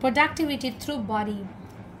productivity through body.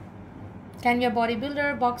 Can be a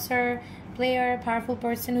bodybuilder, boxer, player, powerful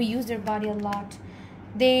person who use their body a lot.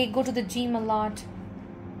 They go to the gym a lot.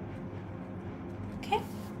 Okay.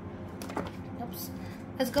 Oops.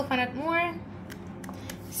 Let's go find out more.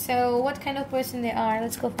 So what kind of person they are?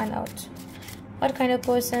 Let's go find out. What kind of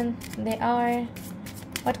person they are.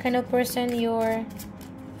 What kind of person your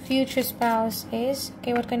future spouse is.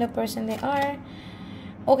 Okay, what kind of person they are.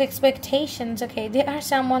 Okay, expectations. Okay, they are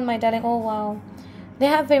someone, my darling. Oh wow, they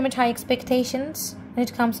have very much high expectations when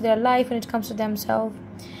it comes to their life, when it comes to themselves,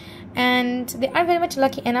 and they are very much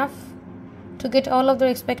lucky enough to get all of their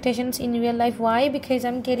expectations in real life. Why? Because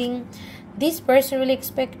I'm getting this person really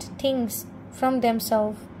expect things from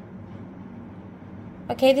themselves.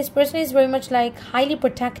 Okay, this person is very much like highly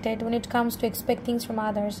protected when it comes to expect things from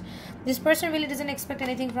others. This person really doesn't expect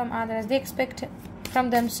anything from others. They expect from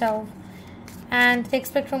themselves, and they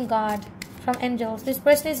expect from God, from angels. This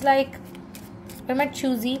person is like very much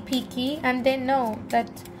choosy, picky, and they know that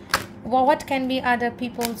what can be other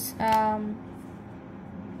people's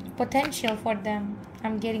potential for them.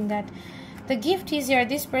 I'm getting that. The gift is here.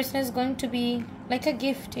 This person is going to be like a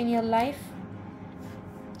gift in your life.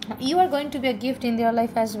 You are going to be a gift in their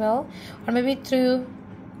life as well, or maybe through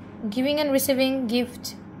giving and receiving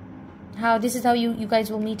gift. This is how you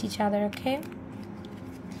guys will meet each other. Okay,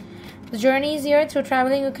 the journey is here. Through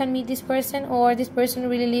traveling you can meet this person, or this person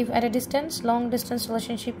really live at a distance. Long distance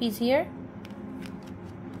relationship is here.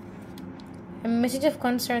 A message of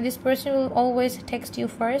concern. This person will always text you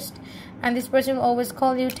first, and this person will always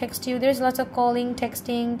call you, text you. There's lots of calling,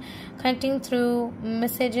 texting, connecting through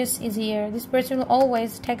messages is here. This person will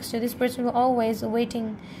always text you. This person will always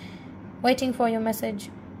waiting for your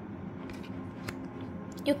message.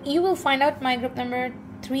 You will find out, my group number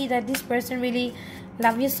 3, that this person really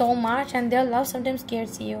love you so much, and their love sometimes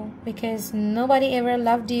scares you, because nobody ever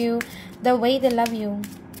loved you the way they love you,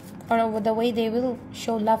 or the way they will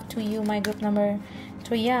show love to you, my group number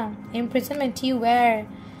 3. Yeah, imprisonment. You were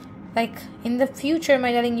like in the future,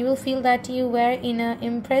 my darling, you will feel that you were in a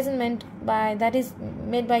imprisonment that is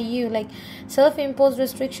made by you, like self-imposed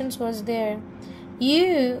restrictions was there.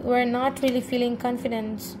 You were not really feeling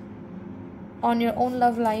confidence on your own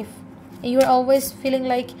love life. You were always feeling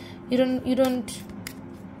like you don't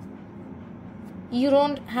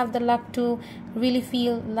have the luck to really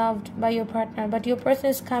feel loved by your partner, but your person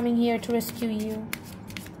is coming here to rescue you.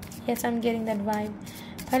 Yes, I'm getting that vibe.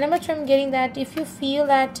 But I'm getting that if you feel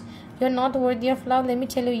that you're not worthy of love, let me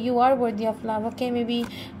tell you, you are worthy of love. Okay, maybe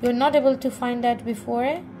you're not able to find that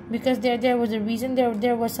before, because there was a reason.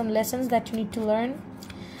 There were some lessons that you need to learn.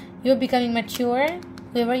 You're becoming mature.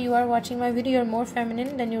 Whoever you are watching my video, you're more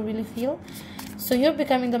feminine than you really feel. So you're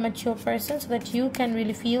becoming the mature person, so that you can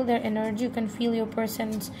really feel their energy. You can feel your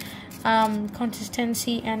person's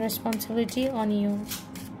consistency and responsibility on you.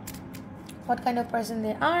 What kind of person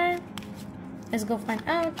they are, let's go find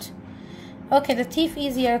out. Okay, the thief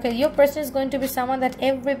is here. Okay, your person is going to be someone that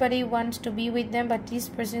everybody wants to be with them, but this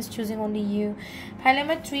person is choosing only you. Pile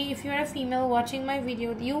number 3, if you are a female watching my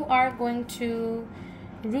video, you are going to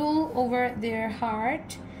rule over their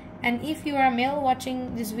heart. And if you are a male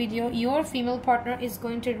watching this video, your female partner is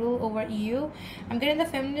going to rule over you. I'm getting the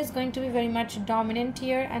feminine is going to be very much dominant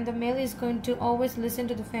here, and the male is going to always listen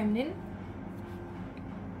to the feminine.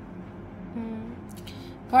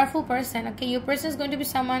 powerful person. Okay, your person is going to be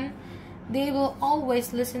someone, they will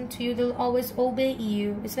always listen to you, they'll always obey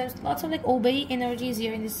you. It says lots of like obey energies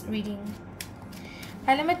here in this reading.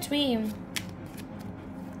 Pile number 3.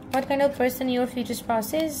 What kind of person your future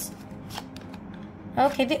spouse is?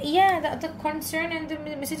 Okay, the concern and the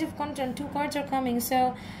message of concern, 2 cards are coming.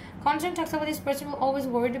 So concern talks about this person will always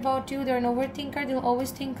worried about you. They're an overthinker. They'll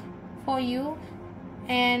always think for you,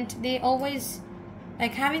 and they always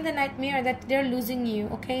like having the nightmare that they're losing you.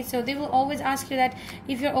 Okay, so they will always ask you that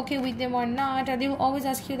if you're okay with them or not, or they will always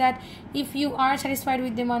ask you that if you are satisfied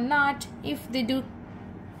with them or not.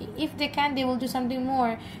 If they can, they will do something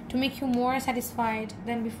more to make you more satisfied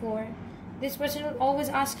than before. This person will always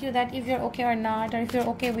ask you that if you're okay or not, or if you're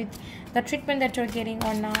okay with the treatment that you're getting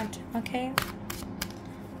or not. Okay,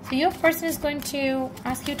 so your person is going to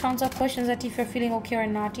ask you tons of questions that if you're feeling okay or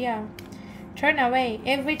not. Yeah, turn away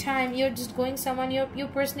every time you're just going somewhere. Your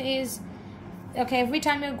person is okay. Every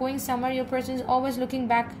time you're going somewhere, your person is always looking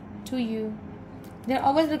back to you. They're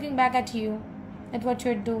always looking back at you, at what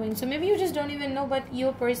you're doing. So maybe you just don't even know, but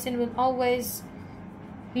your person will always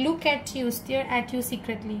look at you, stare at you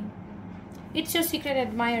secretly. It's your secret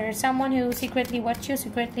admirer, someone who secretly watch you,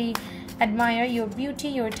 secretly admire your beauty,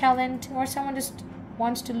 your talent, or someone just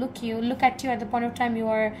wants to look at you at the point of time you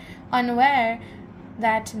are unaware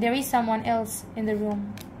that there is someone else in the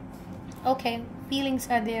room. Okay, feelings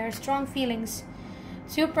are there, strong feelings.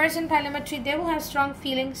 So your person, pile number 3, they will have strong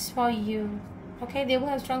feelings for you. Okay, they will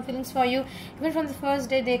have strong feelings for you. Even from the first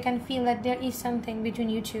day, they can feel that there is something between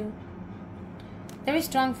you two. There is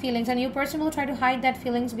strong feelings, and your person will try to hide that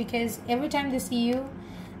feelings, because every time they see you,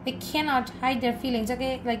 they cannot hide their feelings.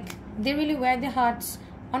 Okay, like they really wear their hearts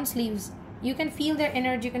on sleeves. You can feel their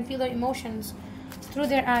energy, you can feel their emotions through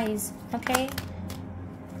their eyes. Okay,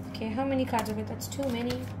 how many cards? Okay, that's too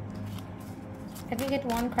many. Let me get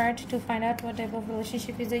 1 card to find out what type of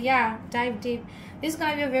relationship is it. Yeah, dive deep. This is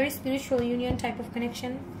going to be a very spiritual union type of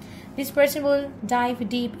connection. This person will dive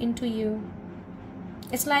deep into you.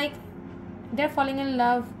 It's like they're falling in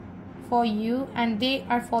love for you, and they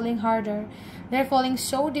are falling harder. They're falling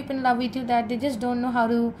so deep in love with you that they just don't know how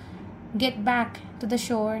to get back to the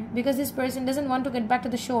shore, because this person doesn't want to get back to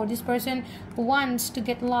the shore. This person wants to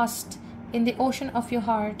get lost in the ocean of your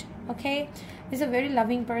heart. Okay, this is a very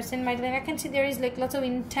loving person, my dear. I can see there is like lots of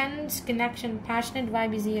intense connection, passionate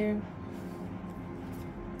vibe is here.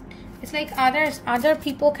 It's like other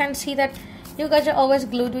people can see that you guys are always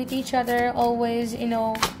glued with each other, always, you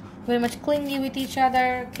know, very much clingy with each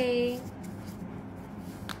other. Okay,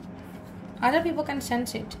 other people can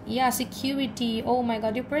sense it. Yeah, security. Oh my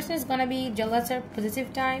god, your person is gonna be jealous or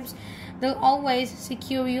possessive types. They'll always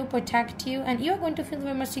secure you, protect you, and you're going to feel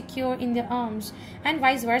very much secure in their arms, and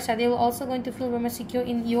vice versa. They will also going to feel very much secure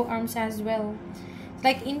in your arms as well.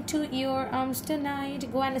 Like Into Your Arms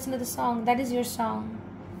Tonight. Go and listen to the song. That is your song.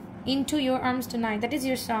 Into Your Arms Tonight. That is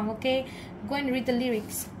your song. Okay, go and read the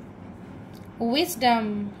lyrics.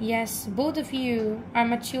 Wisdom. Yes, both of you are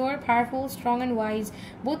mature, powerful, strong, and wise.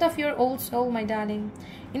 Both of your old soul, my darling.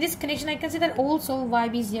 In this connection, I can see that old soul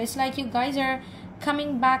vibe is here. It's like you guys are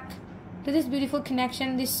coming back to this beautiful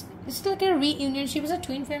connection. This is like a reunion. She was a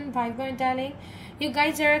twin flame vibe, my darling. You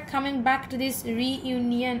guys are coming back to this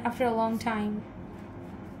reunion after a long time.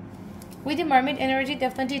 With the mermaid energy,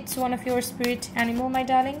 definitely it's one of your spirit animal, my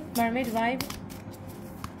darling. Mermaid vibe.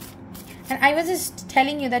 And I was just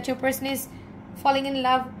telling you that your person is falling in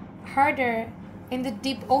love harder in the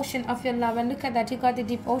deep ocean of your love. And look at that, you got the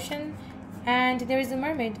deep ocean, and there is a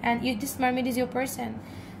mermaid, and this mermaid is your person.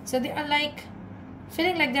 So they are like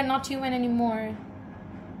feeling like they're not human anymore.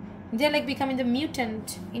 They're like becoming the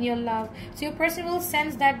mutant in your love. So your person will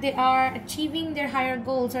sense that they are achieving their higher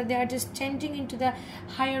goals, or they are just changing into the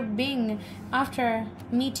higher being after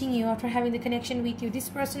meeting you, after having the connection with you. This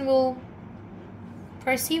person will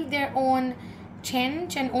perceive their own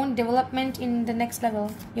change and own development in the next level.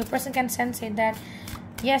 Your person can sense it, that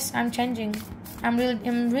yes, I'm changing. I'm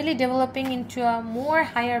really developing into a more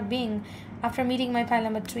higher being after meeting my pile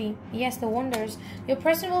number 3. Yes, the wonders. Your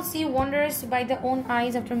person will see wonders by their own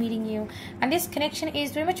eyes after meeting you. And this connection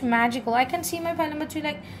is very much magical. I can see my pile number 3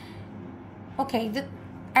 like, okay,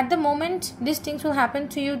 at the moment these things will happen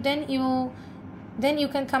to you, then you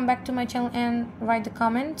can come back to my channel and write the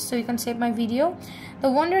comments, so you can save my video. The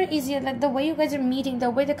wonder is here, like the way you guys are meeting, the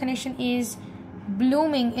way the connection is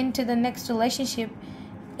blooming into the next relationship.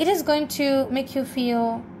 It is going to make you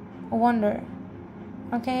feel wonder.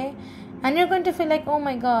 Okay, and you're going to feel like, oh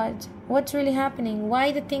my god, what's really happening?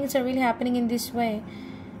 Why the things are really happening in this way?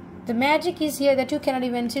 The magic is here that you cannot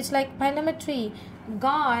even see. It's like pile number 3.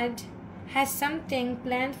 God has something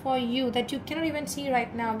planned for you that you cannot even see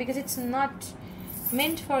right now, because it's not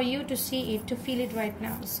meant for you to see it, to feel it right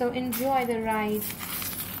now. So enjoy the ride.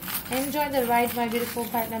 Enjoy the ride, my beautiful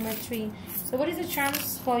part number 3. So what is the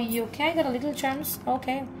charms for you? Okay, I got a little charms.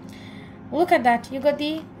 Okay, look at that. You got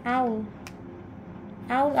the owl.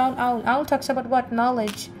 Owl talks about what?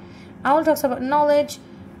 Knowledge. Owl talks about knowledge,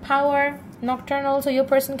 power, nocturnal. So your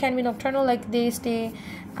person can be nocturnal, like they stay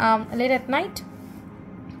late at night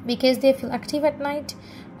because they feel active at night.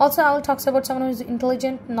 Also, owl talks about someone who is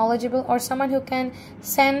intelligent, knowledgeable, or someone who can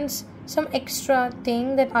sense some extra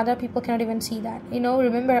thing that other people cannot even see that. You know,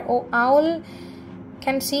 remember, owl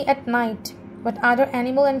can see at night, but other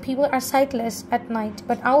animal and people are sightless at night.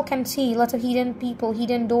 But owl can see lots of hidden people,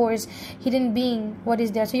 hidden doors, hidden being, what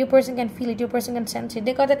is there. So your person can feel it, your person can sense it.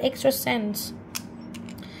 They got that extra sense.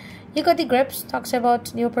 You got the grapes, talks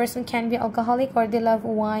about your person can be alcoholic or they love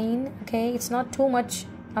wine. Okay, it's not too much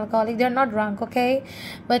alcoholic, they're not drunk. Okay,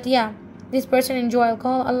 but yeah, this person enjoy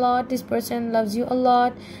alcohol a lot. This person loves you a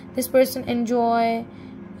lot. This person enjoy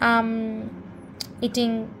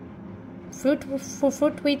eating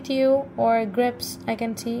fruit with you, or grapes I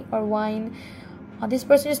can see, or wine. This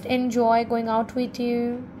person just enjoy going out with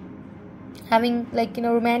you, having, like, you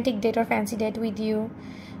know, romantic date or fancy date with you.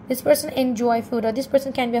 This person enjoy food, or this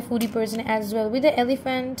person can be a foodie person as well. With the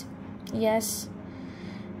elephant, yes,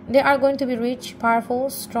 they are going to be rich, powerful,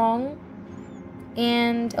 strong,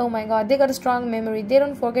 and oh my god, they got a strong memory. They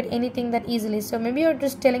don't forget anything that easily. So maybe you're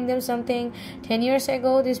just telling them something 10 years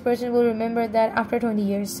ago, this person will remember that after 20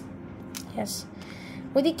 years. Yes.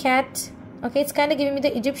 With the cat, okay, it's kind of giving me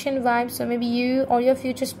the Egyptian vibe. So maybe you or your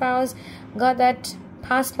future spouse got that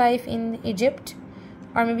past life in Egypt,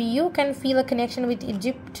 or maybe you can feel a connection with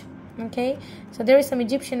Egypt. Okay, so there is some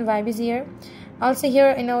Egyptian vibes here. Also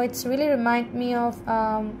here, you know, it's really remind me of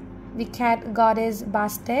the cat goddess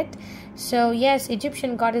Bastet. So yes,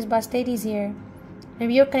 Egyptian goddess Bastet is here.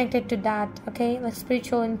 Maybe you're connected to that. Okay, like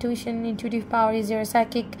spiritual intuition, intuitive power is here.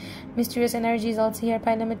 Psychic, mysterious energy is also here.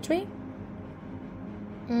 Pile number 3.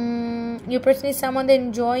 Your person is someone that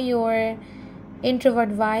enjoy your introvert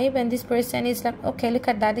vibe, and this person is like, okay, look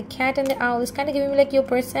at that, the cat and the owl is kind of giving me like your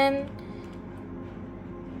person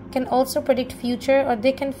can also predict future, or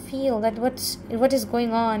they can feel that what is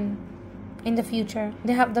going on in the future.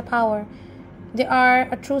 They have the power. They are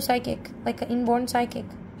a true psychic, like an inborn psychic.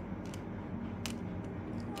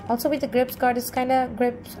 Also with the grapes card, it's kind of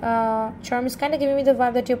grapes charm is kind of giving me the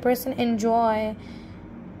vibe that your person enjoy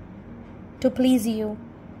to please you.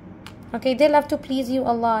 Okay, they love to please you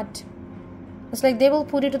a lot. It's like they will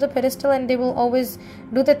put you to the pedestal, and they will always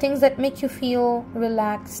do the things that make you feel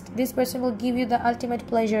relaxed. This person will give you the ultimate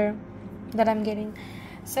pleasure that I'm getting.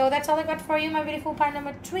 So that's all I got for you, my beautiful pile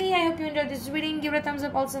number 3. I hope you enjoyed this reading. Give it a thumbs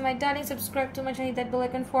up. Also, my darling, subscribe to my channel, hit that bell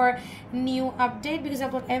icon for new update, because I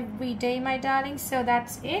upload every day, my darling. So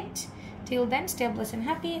that's it. Till then, stay blessed and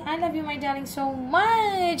happy. I love you, my darling, so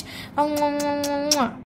much.